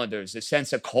York Islanders, a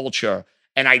sense of culture,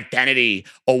 an identity,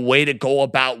 a way to go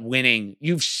about winning.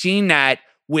 You've seen that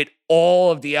with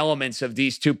all of the elements of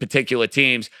these two particular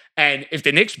teams. And if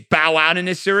the Knicks bow out in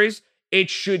this series, it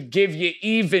should give you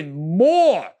even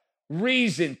more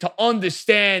reason to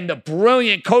understand the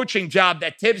brilliant coaching job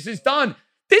that Tibbs has done.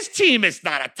 This team is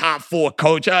not a top 4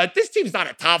 coach. This team's not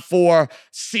a top 4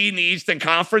 seed in the Eastern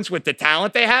Conference with the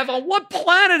talent they have. On what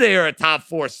planet they are a top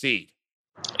 4 seed?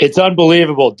 It's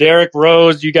unbelievable. Derrick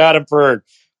Rose, you got him for,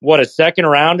 a second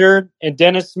rounder? And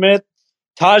Dennis Smith,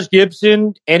 Taj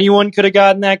Gibson, anyone could have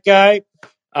gotten that guy.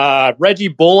 Reggie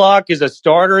Bullock is a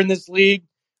starter in this league.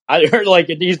 I heard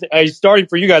he's starting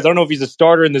for you guys. I don't know if he's a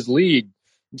starter in this league.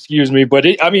 Excuse me. But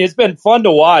it's been fun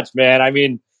to watch, man. I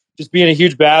mean, just being a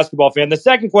huge basketball fan. The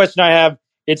second question I have,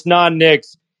 it's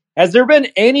non-Knicks. Has there been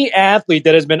any athlete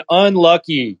that has been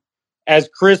unlucky as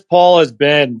Chris Paul has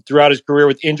been throughout his career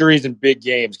with injuries in big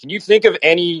games? Can you think of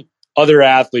any other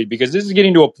athlete? Because this is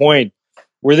getting to a point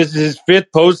where this is his 5th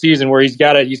postseason where he's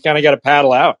kind of got to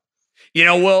paddle out.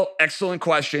 Will, excellent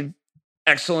question.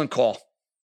 Excellent call.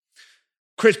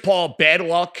 Chris Paul, bad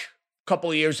luck. A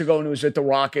couple of years ago when he was with the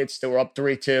Rockets, they were up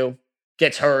 3-2.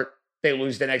 Gets hurt. They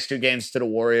lose the next 2 games to the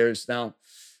Warriors. Now,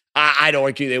 I'd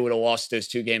argue they would have lost those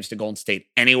 2 games to Golden State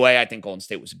anyway. I think Golden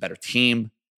State was a better team.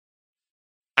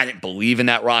 I didn't believe in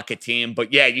that Rocket team.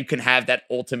 But yeah, you can have that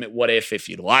ultimate what if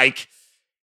you'd like.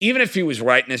 Even if he was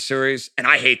right in this series, and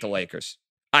I hate the Lakers.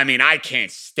 I mean, I can't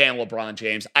stand LeBron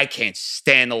James. I can't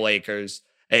stand the Lakers.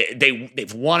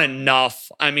 They've won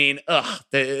enough. I mean,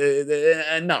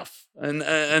 enough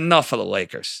of the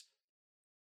Lakers.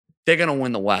 They're going to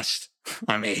win the West.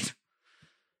 I mean,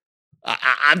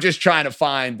 I'm just trying to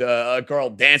find a girl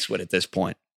to dance with at this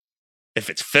point. If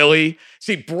it's Philly,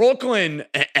 see, Brooklyn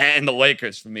and the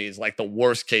Lakers for me is like the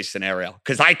worst case scenario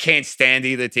because I can't stand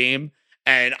either team.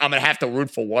 And I'm going to have to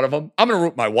root for one of them. I'm going to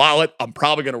root my wallet. I'm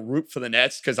probably going to root for the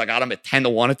Nets because I got them at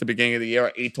 10-1 at the beginning of the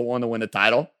year, 8-1 to win the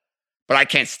title. But I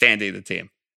can't stand either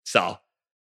team. So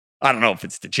I don't know if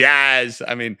it's the Jazz.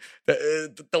 I mean,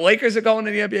 the Lakers are going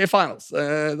to the NBA Finals.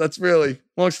 That's really,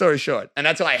 long story short. And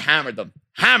that's why I hammered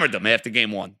them after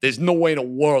game 1. There's no way in the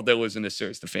world they're losing this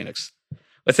series to Phoenix.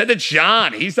 Let's head to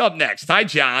John. He's up next. Hi,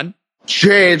 John.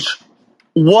 Change.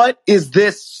 What is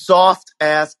this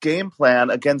soft-ass game plan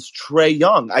against Trae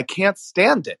Young? I can't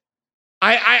stand it.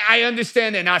 I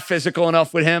understand they're not physical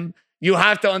enough with him. You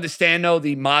have to understand, though,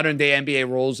 the modern-day NBA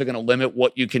rules are going to limit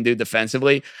what you can do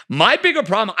defensively. My bigger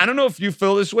problem, I don't know if you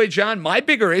feel this way, John. My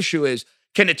bigger issue is,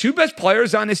 can the 2 best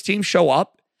players on this team show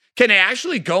up? Can they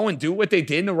actually go and do what they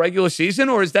did in the regular season,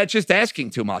 or is that just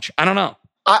asking too much? I don't know.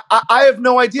 I have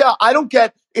no idea. I don't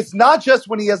get. It's not just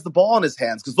when he has the ball in his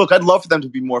hands. Because, look, I'd love for them to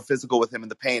be more physical with him in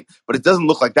the paint, but it doesn't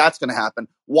look like that's going to happen.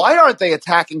 Why aren't they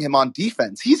attacking him on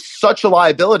defense? He's such a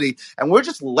liability, and we're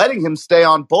just letting him stay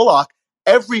on Bullock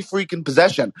every freaking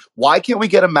possession. Why can't we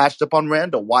get him matched up on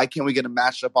Randall? Why can't we get him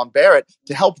matched up on Barrett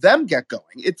to help them get going?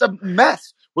 It's a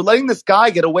mess. We're letting this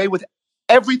guy get away with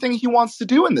everything he wants to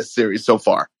do in this series so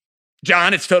far.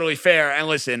 John, it's totally fair. And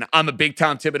listen, I'm a big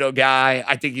Tom Thibodeau guy.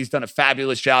 I think he's done a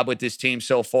fabulous job with this team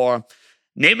so far.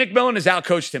 Nate McMillan has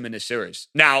outcoached him in this series.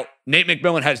 Now, Nate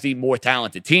McMillan has the more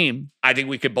talented team. I think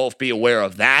we could both be aware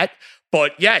of that.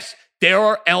 But yes, there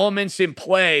are elements in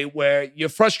play where you're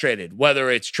frustrated, whether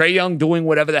it's Trae Young doing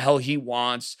whatever the hell he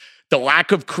wants, the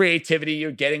lack of creativity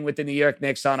you're getting with the New York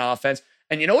Knicks on offense.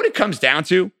 And you know what it comes down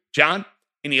to, John?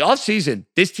 in the offseason,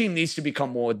 this team needs to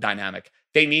become more dynamic.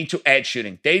 They need to add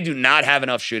shooting. They do not have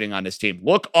enough shooting on this team.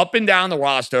 Look up and down the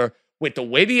roster with the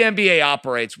way the NBA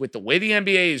operates, with the way the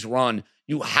NBA is run.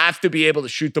 You have to be able to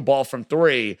shoot the ball from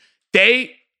three.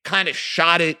 They kind of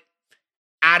shot it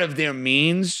out of their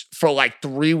means for like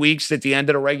 3 weeks at the end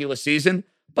of the regular season.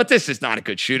 But this is not a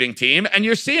good shooting team. And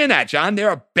you're seeing that, John.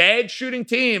 They're a bad shooting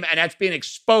team, and that's being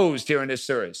exposed here in this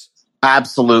series.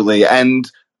 Absolutely. And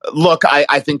look,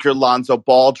 I think your Lonzo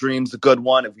Ball dream's a good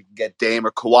one. If we can get Dame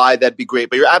or Kawhi, that'd be great.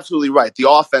 But you're absolutely right. The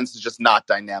offense is just not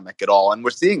dynamic at all, and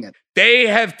we're seeing it. They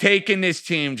have taken this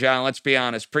team, John, let's be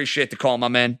honest. Appreciate the call, my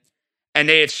man. And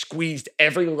they have squeezed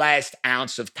every last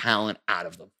ounce of talent out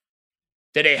of them.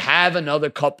 Do they have another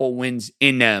couple wins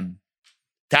in them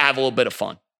to have a little bit of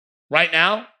fun? Right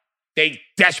now, they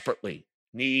desperately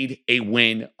need a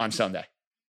win on Sunday.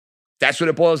 That's what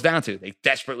it boils down to. They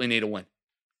desperately need a win.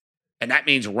 And that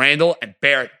means Randall and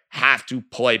Barrett have to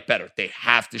play better. They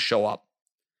have to show up.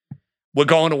 We're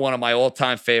going to one of my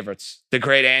all-time favorites, the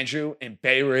great Andrew in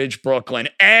Bay Ridge, Brooklyn.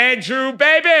 Andrew,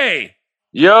 baby!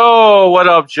 Yo, what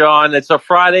up, John? It's a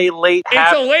Friday late.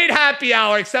 It's a late happy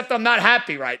hour, except I'm not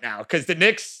happy right now because the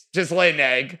Knicks just laid an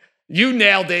egg. You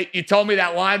nailed it. You told me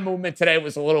that line movement today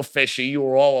was a little fishy. You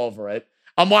were all over it.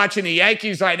 I'm watching the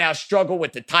Yankees right now struggle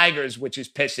with the Tigers, which is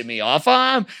pissing me off.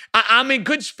 I'm in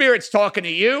good spirits talking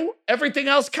to you. Everything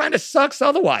else kind of sucks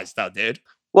otherwise, though, dude.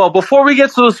 Well, before we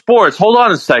get to the sports, hold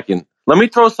on a second. Let me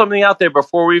throw something out there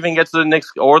before we even get to the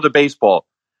Knicks or the baseball.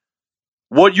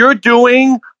 What you're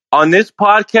doing on this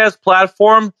podcast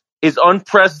platform is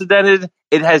unprecedented.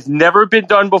 It has never been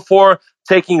done before.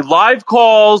 Taking live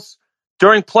calls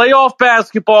during playoff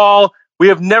basketball. We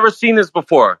have never seen this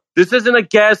before. This isn't a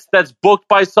guest that's booked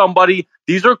by somebody.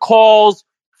 These are calls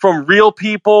from real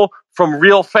people, from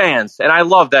real fans. And I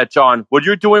love that, John. What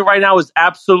you're doing right now is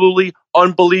absolutely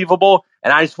unbelievable.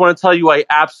 And I just want to tell you, I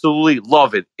absolutely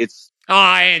love it.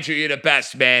 Andrew, you're the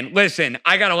best, man. Listen,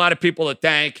 I got a lot of people to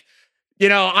thank. You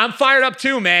know, I'm fired up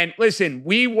too, man. Listen,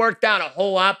 we worked out a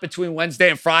whole lot between Wednesday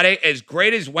and Friday. As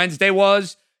great as Wednesday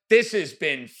was, this has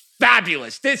been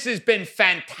fabulous. This has been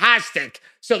fantastic.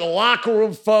 So the locker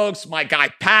room folks, my guy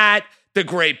Pat, the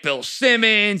great Bill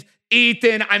Simmons,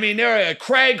 Ethan, there are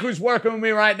Craig who's working with me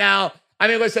right now.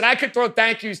 Listen, I could throw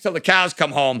thank yous till the cows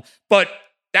come home, but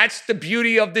that's the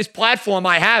beauty of this platform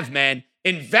I have, man.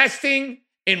 Investing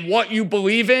in what you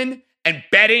believe in and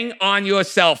betting on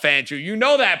yourself, Andrew. You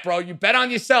know that, bro. You bet on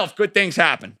yourself, good things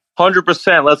happen.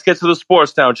 100%. Let's get to the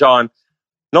sports now, John.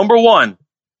 Number one,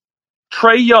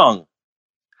 Trae Young.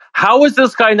 How is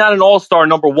this guy not an all-star,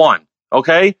 number one?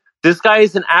 Okay? This guy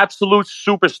is an absolute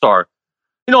superstar.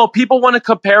 You know, people want to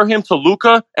compare him to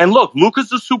Luka. And look,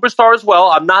 Luka's a superstar as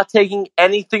well. I'm not taking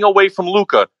anything away from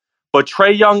Luka. But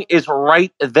Trae Young is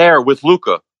right there with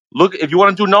Luka. Look, if you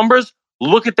want to do numbers,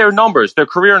 look at their numbers, their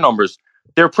career numbers.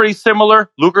 They're pretty similar.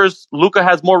 Luka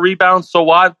has more rebounds, so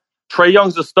what? Trae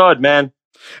Young's a stud, man.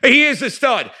 He is a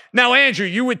stud. Now, Andrew,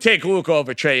 you would take Luka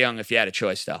over Trae Young if you had a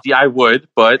choice, though. Yeah, I would,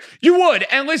 but... You would.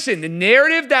 And listen, the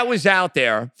narrative that was out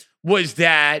there was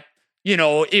that, you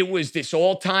know, it was this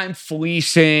all-time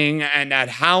fleecing and that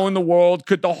how in the world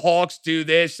could the Hawks do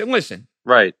this? And listen.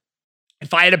 Right.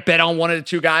 If I had to bet on one of the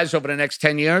two guys over the next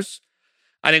 10 years,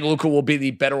 I think Luka will be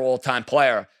the better all-time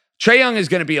player. Trae Young is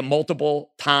going to be a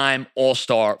multiple-time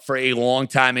all-star for a long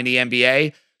time in the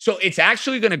NBA. So it's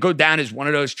actually going to go down as one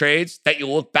of those trades that you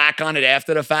look back on it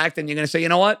after the fact and you're going to say, you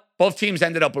know what? Both teams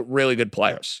ended up with really good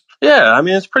players. Yeah,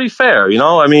 it's pretty fair, you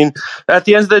know? At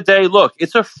the end of the day, look,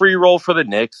 it's a free roll for the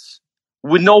Knicks.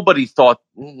 Nobody thought,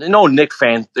 no Knicks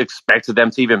fan expected them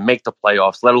to even make the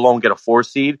playoffs, let alone get a 4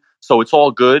 seed. So it's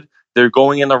all good. They're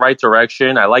going in the right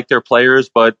direction. I like their players,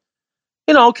 but,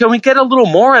 you know, can we get a little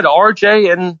more at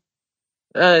RJ and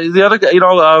the other guy,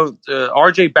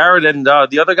 RJ Barrett and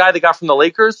the other guy they got from the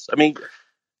Lakers?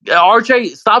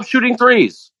 RJ, stop shooting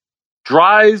threes.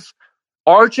 Drive.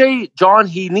 RJ, John,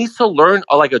 he needs to learn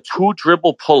a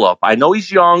 2-dribble pull-up. I know he's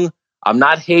young. I'm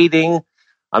not hating.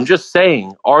 I'm just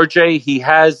saying, RJ, he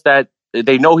has that.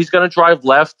 They know he's going to drive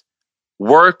left.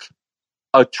 Work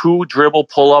a 2-dribble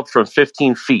pull-up from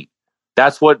 15 feet.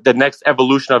 That's what the next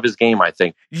evolution of his game, I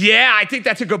think. Yeah, I think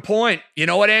that's a good point. You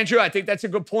know what, Andrew? I think that's a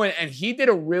good point. And he did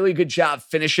a really good job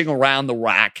finishing around the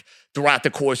rack throughout the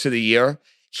course of the year.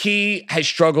 He has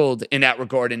struggled in that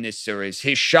regard in this series.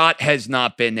 His shot has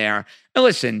not been there. And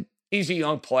listen, he's a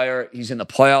young player. He's in the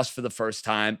playoffs for the first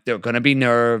time. There are going to be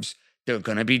nerves. There are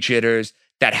going to be jitters.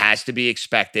 That has to be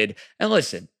expected. And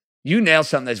listen, you nailed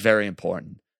something that's very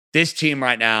important. This team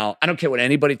right now, I don't care what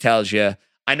anybody tells you.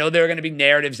 I know there are going to be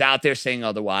narratives out there saying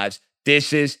otherwise.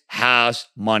 This is house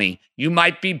money. You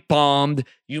might be bummed.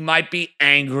 You might be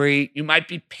angry. You might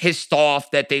be pissed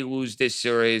off that they lose this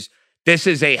series. This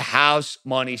is a house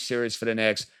money series for the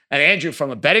Knicks. And Andrew, from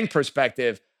a betting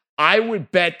perspective, I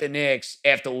would bet the Knicks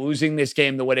after losing this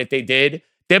game the way that they did,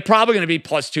 they're probably going to be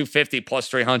plus 250, plus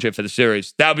 300 for the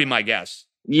series. That would be my guess.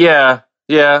 Yeah.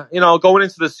 Going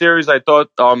into the series, I thought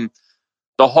the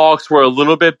Hawks were a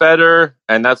little bit better,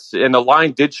 and the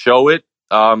line did show it.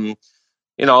 The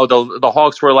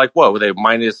Hawks were like, what were they,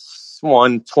 minus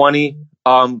 120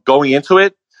 going into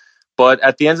it? But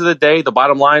at the end of the day, the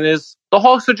bottom line is the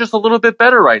Hawks are just a little bit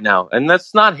better right now. And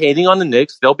that's not hating on the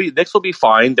Knicks. Knicks will be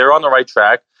fine. They're on the right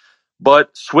track.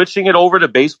 But switching it over to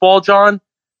baseball, John,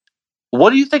 what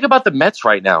do you think about the Mets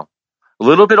right now? A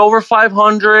little bit over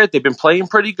 500. They've been playing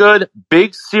pretty good.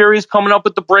 Big series coming up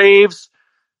with the Braves.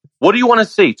 What do you want to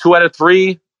see? 2 out of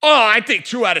 3? Oh, I think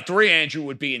 2 out of 3, Andrew,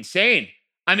 would be insane.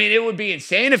 I mean, it would be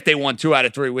insane if they won 2 out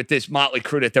of 3 with this motley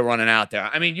crew that they're running out there.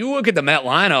 I mean, you look at the Met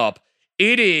lineup,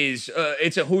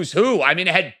 it's a who's who. I mean,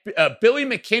 it had Billy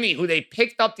McKinney, who they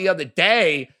picked up the other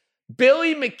day.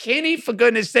 Billy McKinney, for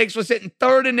goodness sakes, was sitting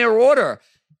third in their order.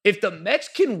 If the Mets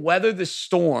can weather the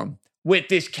storm with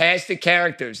this cast of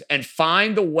characters and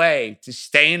find a way to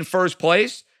stay in first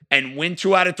place and win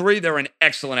 2 out of 3, they're in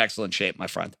excellent shape, my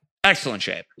friend. Excellent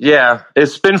shape. Yeah,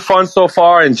 it's been fun so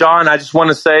far. And John, I just want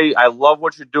to say I love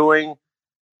what you're doing.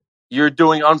 You're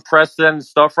doing unprecedented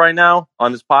stuff right now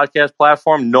on this podcast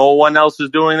platform. No one else is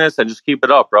doing this, and just keep it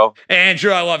up, bro.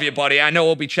 Andrew, I love you, buddy. I know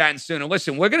we'll be chatting soon. And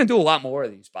listen, we're going to do a lot more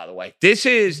of these, by the way. This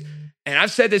is, and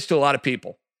I've said this to a lot of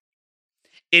people,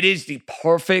 it is the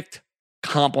perfect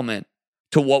complement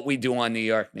to what we do on New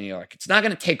York. It's not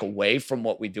going to take away from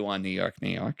what we do on New York.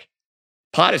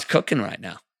 Pot is cooking right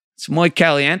now. It's muy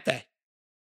caliente.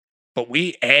 But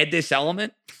we add this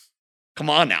element. Come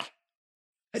on now.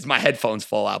 As my headphones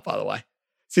fall out, by the way.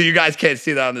 So you guys can't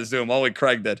see that on the Zoom. Only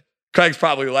Craig did. Craig's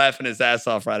probably laughing his ass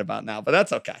off right about now, but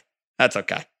that's okay. That's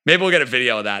okay. Maybe we'll get a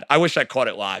video of that. I wish I caught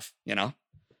it live,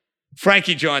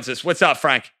 Frankie joins us. What's up,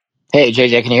 Frank? Hey,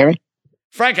 JJ, can you hear me?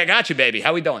 Frank, I got you, baby.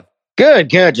 How we doing? Good.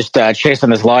 Just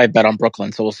chasing this live bet on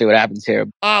Brooklyn, so we'll see what happens here.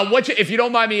 If you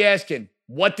don't mind me asking,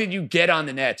 what did you get on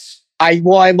the Nets? I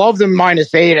love them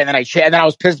 -8, and then I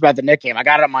was pissed about the Knicks game. I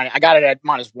got it at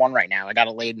 -1 right now. I got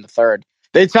it late in the third.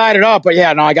 They tied it up, but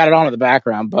yeah, no, I got it on in the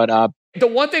background. But the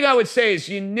one thing I would say is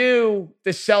you knew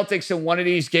the Celtics in one of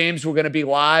these games were going to be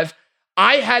live.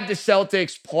 I had the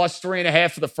Celtics plus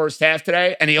 3.5 for the first half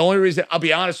today, and the only reason, I'll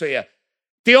be honest with you,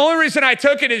 the only reason I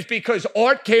took it is because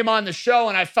Art came on the show,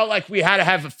 and I felt like we had to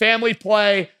have a family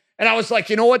play, and I was like,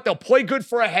 you know what? They'll play good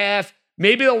for a half.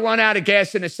 Maybe they'll run out of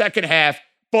gas in the second half.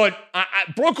 But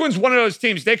Brooklyn's one of those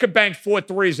teams. They could bang 4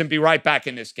 threes and be right back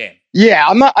in this game. Yeah,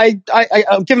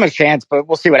 I'll give them a chance, but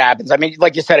we'll see what happens. I mean,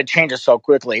 like you said, it changes so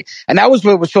quickly. And that was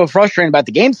what was so frustrating about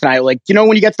the game tonight. Like,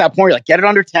 when you get to that point, you're like, get it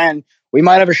under 10. We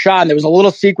might have a shot. And there was a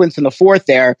little sequence in the fourth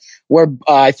there where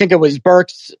I think it was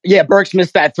Burks. Yeah, Burks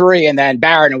missed that 3, and then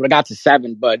Barrett, and it would have got to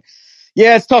 7. But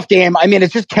yeah, it's a tough game. I mean,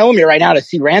 it's just killing me right now to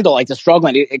see Randall like just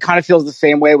struggling. It kind of feels the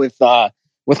same way with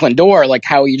Lindor, like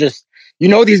how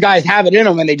these guys have it in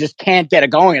them and they just can't get it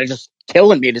going. And it's just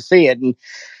killing me to see it. And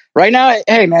right now,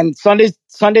 hey, man, Sunday's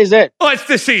it. Well, it's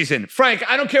the season. Frank,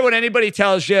 I don't care what anybody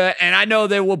tells you. And I know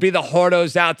there will be the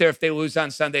hardos out there if they lose on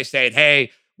Sunday saying,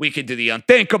 hey, we could do the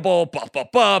unthinkable,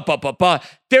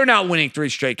 They're not winning 3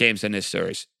 straight games in this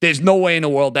series. There's no way in the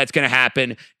world that's going to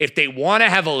happen. If they want to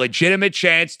have a legitimate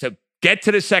chance to get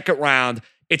to the second round,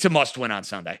 it's a must win on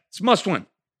Sunday. It's a must win.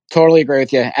 Totally agree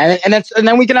with you. And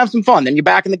then we can have some fun. Then you're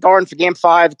back in the Garden for game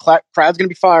 5. Crowd's going to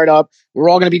be fired up. We're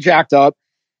all going to be jacked up.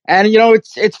 And,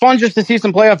 it's fun just to see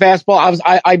some playoff basketball.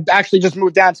 I actually just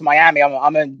moved down to Miami.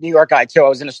 I'm a New York guy, too. I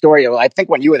was in Astoria. I think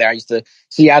when you were there, I used to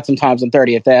see you out sometimes on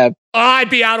 30th Ave. I'd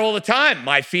be out all the time.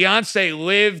 My fiance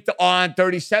lived on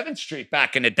 37th Street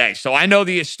back in the day. So I know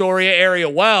the Astoria area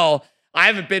well. I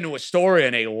haven't been to Astoria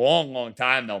in a long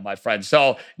time, though, my friend.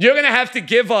 So you're going to have to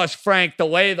give us, Frank, the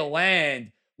lay of the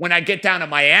land when I get down to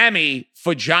Miami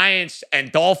for Giants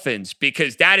and Dolphins,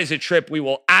 because that is a trip we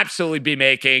will absolutely be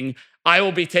making. I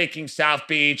will be taking South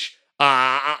Beach.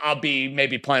 I'll be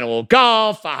maybe playing a little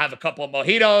golf. I'll have a couple of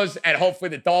mojitos, and hopefully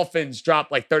the Dolphins drop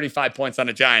like 35 points on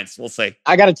the Giants. We'll see.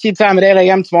 I got a tea time at 8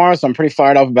 a.m. tomorrow, so I'm pretty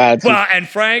fired up about it. Well, and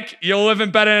Frank, you're living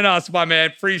better than us, my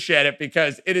man. Appreciate it,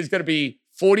 because it is going to be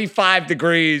 45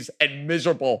 degrees and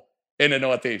miserable in the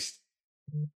Northeast.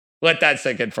 Let that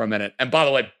sink in for a minute. And by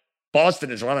the way, Boston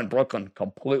is running Brooklyn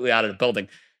completely out of the building.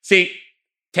 See,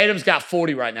 Tatum's got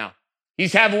 40 right now.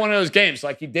 He's having one of those games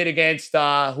like he did against,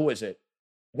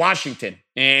 Washington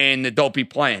in the dopey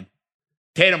playing.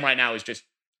 Tatum right now is just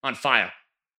on fire.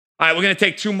 All right, we're going to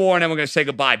take 2 more, and then we're going to say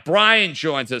goodbye. Brian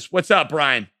joins us. What's up,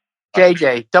 Brian?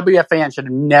 JJ, WFAN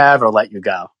should never let you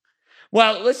go.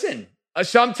 Well, listen,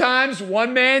 sometimes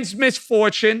one man's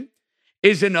misfortune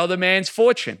is another man's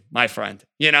fortune, my friend.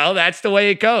 You know, that's the way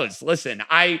it goes. Listen,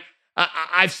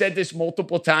 I've said this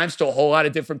multiple times to a whole lot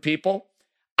of different people.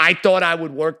 I thought I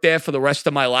would work there for the rest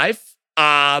of my life,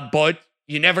 but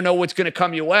you never know what's going to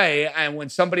come your way. And when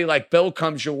somebody like Bill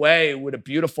comes your way with a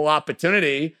beautiful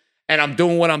opportunity, and I'm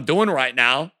doing what I'm doing right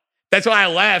now, that's why I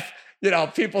laugh. You know,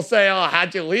 people say, "Oh,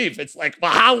 how'd you leave?" It's like,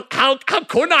 well, how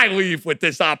couldn't I leave with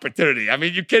this opportunity? I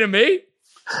mean, you kidding me?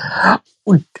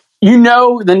 You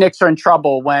know the Knicks are in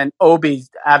trouble when Obi's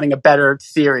having a better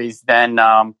series than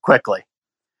Quickly.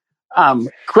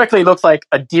 Quickly looks like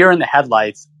a deer in the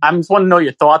headlights. I just want to know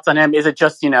your thoughts on him. Is it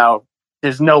just,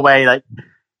 there's no way that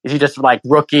is he just like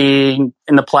rookie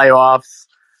in the playoffs?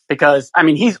 Because I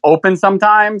mean, he's open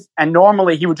sometimes, and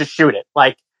normally he would just shoot it.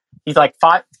 Like he's like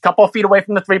a couple of feet away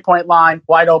from the 3-point line,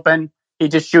 wide open. He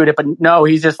just shoot it, but no,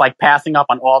 he's just like passing up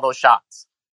on all those shots.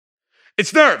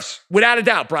 It's nerves, without a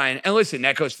doubt, Brian. And listen,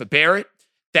 that goes for Barrett.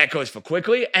 That goes for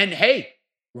Quickly. And hey,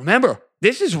 remember,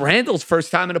 this is Randall's first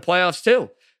time in the playoffs too,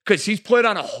 because he's played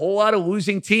on a whole lot of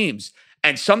losing teams.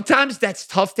 And sometimes that's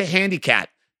tough to handicap.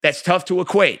 That's tough to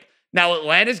equate. Now,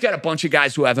 Atlanta's got a bunch of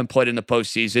guys who haven't played in the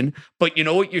postseason, but you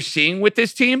know what you're seeing with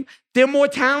this team? They're more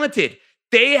talented.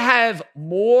 They have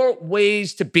more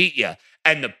ways to beat you.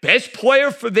 And the best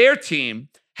player for their team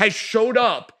has showed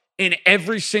up in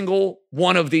every single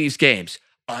one of these games.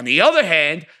 On the other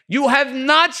hand, you have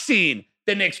not seen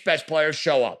the Knicks' best players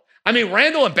show up. I mean,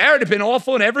 Randall and Barrett have been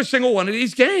awful in every single one of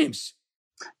these games.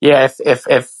 Yeah,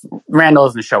 if Randall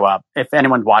doesn't show up, if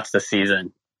anyone watched this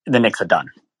season, the Knicks are done.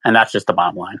 And that's just the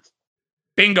bottom line.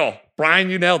 Bingo. Brian,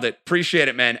 you nailed it. Appreciate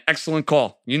it, man. Excellent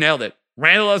call. You nailed it.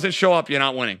 Randall doesn't show up, you're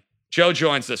not winning. Joe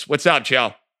joins us. What's up,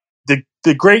 Joe?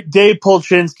 The great Dave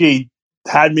Polchinski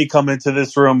had me come into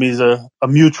this room. He's a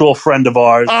mutual friend of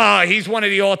ours. Oh, he's one of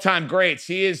the all-time greats.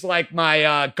 He is like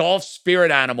my golf spirit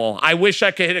animal. I wish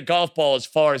I could hit a golf ball as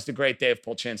far as the great Dave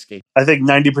Polchinski. I think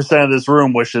 90% of this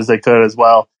room wishes they could as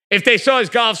well. If they saw his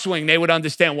golf swing, they would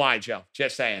understand why, Joe.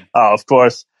 Just saying. Oh, of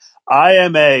course. I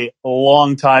am a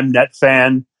longtime Net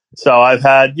fan. So I've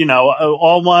had,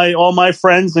 all my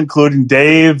friends, including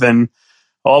Dave and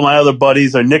all my other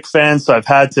buddies are Knicks fans. So I've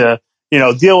had to,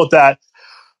 deal with that.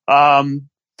 From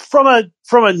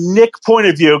a Knick point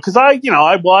of view, because I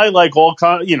like all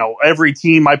every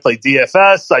team. I play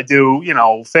DFS, I do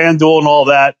FanDuel and all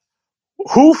that.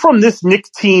 Who from this Knicks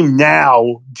team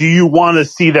now do you want to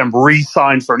see them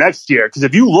re-sign for next year? Because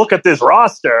if you look at this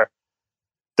roster,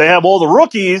 they have all the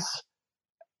rookies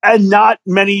and not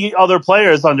many other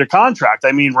players under contract.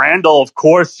 I mean, Randall, of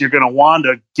course, you're going to want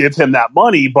to give him that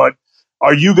money, but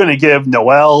are you going to give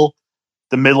Noel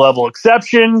the mid-level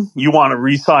exception? You want to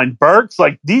re-sign Burks?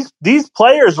 Like these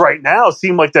players right now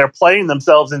seem like they're playing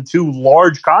themselves into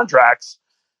large contracts.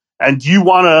 And do you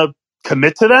want to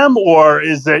commit to them, or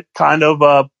is it kind of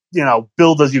a,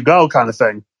 build as you go kind of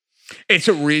thing? It's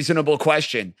a reasonable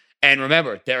question. And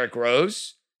remember, Derrick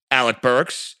Rose, Alec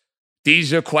Burks,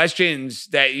 these are questions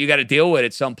that you got to deal with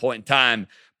at some point in time.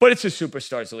 But it's a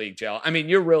superstars league, Joe. I mean,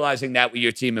 you're realizing that with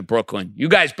your team in Brooklyn. You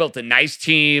guys built a nice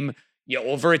team. You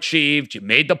overachieved. You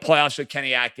made the playoffs with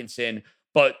Kenny Atkinson.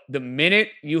 But the minute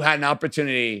you had an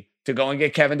opportunity to go and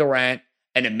get Kevin Durant,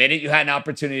 and the minute you had an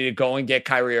opportunity to go and get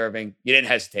Kyrie Irving, you didn't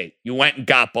hesitate. You went and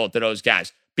got both of those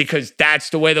guys because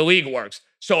that's the way the league works.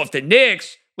 So if the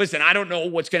Knicks, listen, I don't know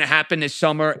what's going to happen this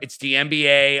summer. It's the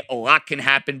NBA. A lot can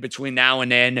happen between now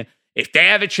and then. If they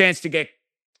have a chance to get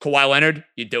Kawhi Leonard,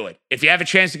 you do it. If you have a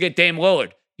chance to get Dame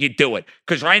Lillard, you do it.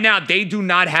 Because right now, they do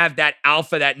not have that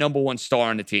alpha, that number one star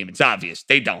on the team. It's obvious.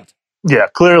 They don't. Yeah,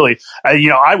 clearly. I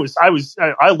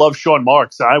love Sean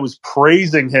Marks. I was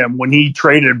praising him when he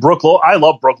traded Brook Lopez. I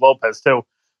love Brook Lopez too.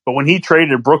 But when he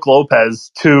traded Brook Lopez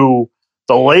to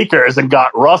the Lakers and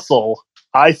got Russell,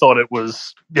 I thought it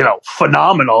was,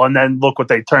 phenomenal. And then look what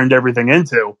they turned everything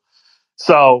into.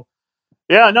 So,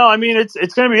 yeah, no, I mean,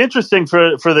 it's going to be interesting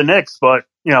for the Knicks, but,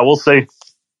 we'll see.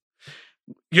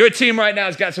 Your team right now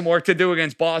has got some work to do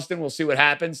against Boston. We'll see what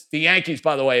happens. The Yankees,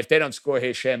 by the way, if they don't score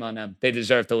here, shame on them. They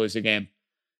deserve to lose the game.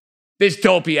 This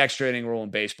dopey extra inning rule in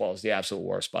baseball is the absolute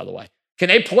worst, by the way. Can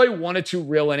they play 1 or 2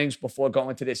 real innings before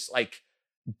going to this,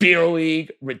 beer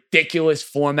league, ridiculous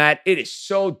format? It is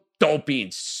so dopey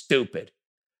and stupid.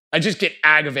 I just get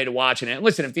aggravated watching it. And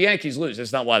listen, if the Yankees lose,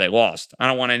 that's not why they lost. I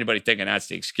don't want anybody thinking that's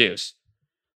the excuse.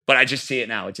 But I just see it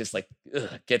now. It just,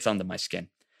 gets under my skin.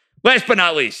 Last but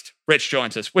not least, Rich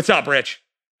joins us. What's up, Rich?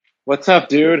 What's up,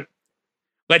 dude?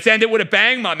 Let's end it with a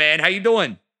bang, my man. How you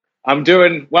doing? I'm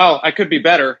doing well. I could be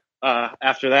better.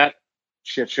 after that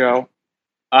shit show.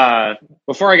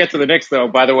 Before I get to the Knicks, though,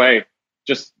 by the way,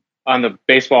 just on the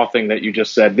baseball thing that you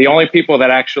just said, the only people that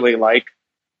actually like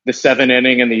the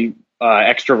 7-inning and the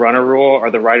extra runner rule are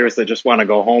the writers that just want to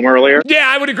go home earlier. Yeah,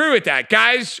 I would agree with that.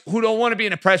 Guys who don't want to be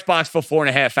in a press box for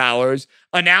 4.5 hours,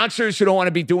 announcers who don't want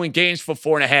to be doing games for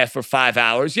 4.5 or 5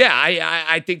 hours. Yeah,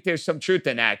 I think there's some truth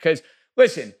in that. Because,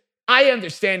 listen, I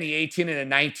understand the 18 and a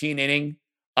 19 inning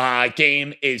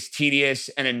game is tedious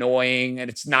and annoying, and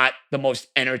it's not the most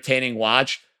entertaining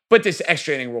watch. But this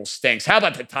extra inning rule stinks. How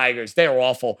about the Tigers? They're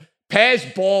awful. Pass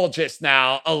ball just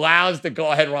now allows the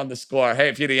go-ahead run the score. Hey,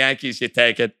 if you're the Yankees, you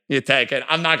take it. You take it.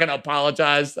 I'm not going to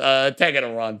apologize. Take it a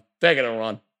run. Take it a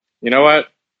run. You know what?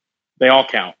 They all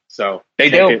count. So they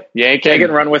do. Take it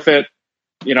and run with it.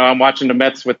 You know, I'm watching the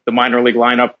Mets with the minor league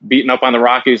lineup beating up on the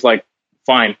Rockies. Like,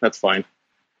 fine. That's fine.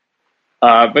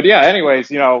 But yeah,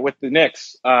 anyways, you know, with the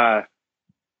Knicks, you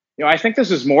know, I think this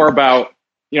is more about,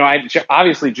 you know,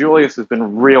 obviously Julius has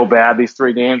been real bad these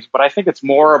 3 games, but I think it's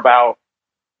more about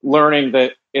learning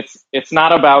that it's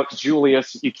not about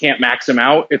Julius. You can't max him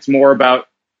out. It's more about,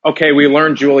 okay, we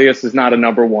learned Julius is not a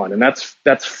number one, and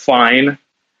that's fine.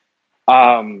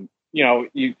 You know,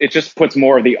 it just puts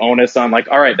more of the onus on, like,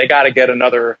 all right, they got to get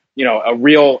another, you know, a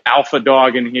real alpha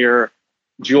dog in here.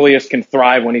 Julius can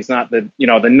thrive when he's not the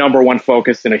number one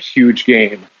focus in a huge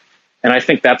game. And I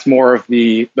think that's more of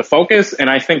the focus. And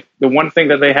I think the one thing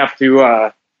that they have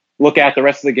to look at the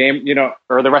rest of the game, you know,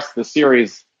 or the rest of the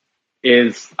series,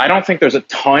 is I don't think there's a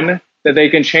ton that they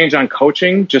can change on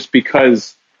coaching, just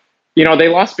because, you know, they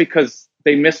lost because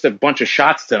they missed a bunch of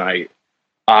shots tonight.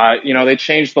 You know, they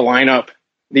changed the lineup.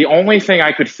 The only thing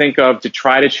I could think of to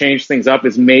try to change things up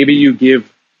is maybe you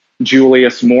give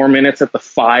Julius more minutes at the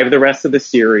 5 the rest of the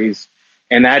series,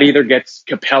 and that either gets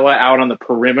Capella out on the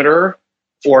perimeter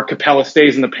or Capella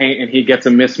stays in the paint and he gets a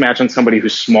mismatch on somebody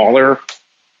who's smaller,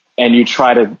 and you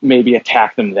try to maybe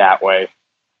attack them that way.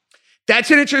 That's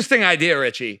an interesting idea,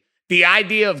 Richie. The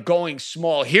idea of going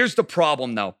small. Here's the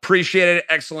problem, though. Appreciate it.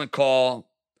 Excellent call.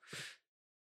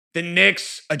 The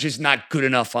Knicks are just not good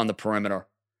enough on the perimeter.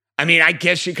 I mean, I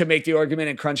guess you could make the argument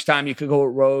in crunch time. You could go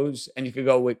with Rose and you could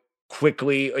go with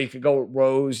Quickly, or you could go with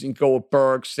Rose and go with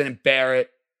Burks and Barrett,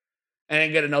 and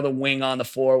then get another wing on the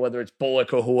floor, whether it's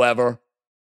Bullock or whoever,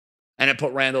 and then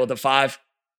put Randall at the 5.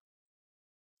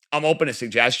 I'm open to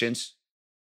suggestions.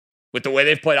 With the way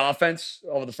they've played offense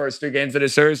over the first 3 games of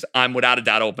this series, I'm without a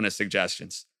doubt open to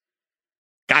suggestions.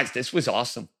 Guys, this was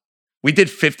awesome. We did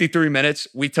 53 minutes.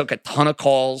 We took a ton of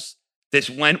calls. This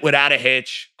went without a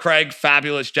hitch. Craig,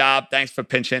 fabulous job. Thanks for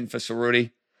pinching for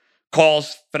Cerruti.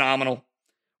 Calls, phenomenal.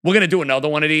 We're going to do another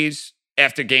one of these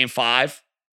after game 5.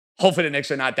 Hopefully the Knicks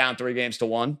are not down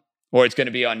 3-1, or it's going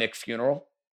to be our Knick funeral.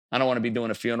 I don't want to be doing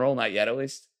a funeral, not yet at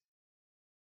least.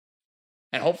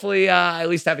 And hopefully I at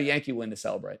least have a Yankee win to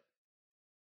celebrate.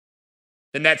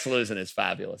 The Nets losing is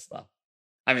fabulous, though.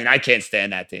 I mean, I can't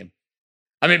stand that team.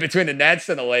 I mean, between the Nets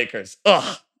and the Lakers,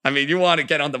 I mean, you want to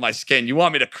get under my skin. You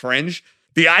want me to cringe?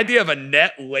 The idea of a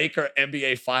Net-Laker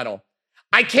NBA final.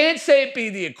 I can't say it be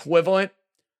the equivalent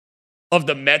of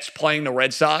the Mets playing the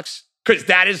Red Sox, because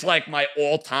that is like my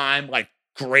all-time like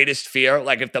greatest fear.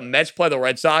 Like, if the Mets play the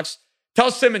Red Sox,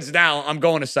 tell Simmons now I'm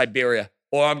going to Siberia,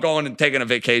 or I'm going and taking a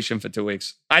vacation for 2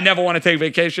 weeks. I never want to take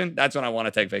vacation. That's when I want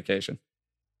to take vacation.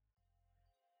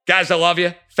 Guys, I love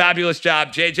you. Fabulous job.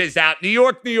 JJ's out. New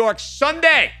York,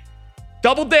 Sunday.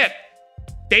 Double dip.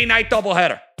 Day-night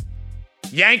doubleheader.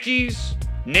 Yankees,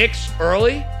 Knicks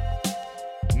early.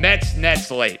 Mets,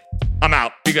 Nets late. I'm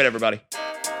out. Be good, everybody.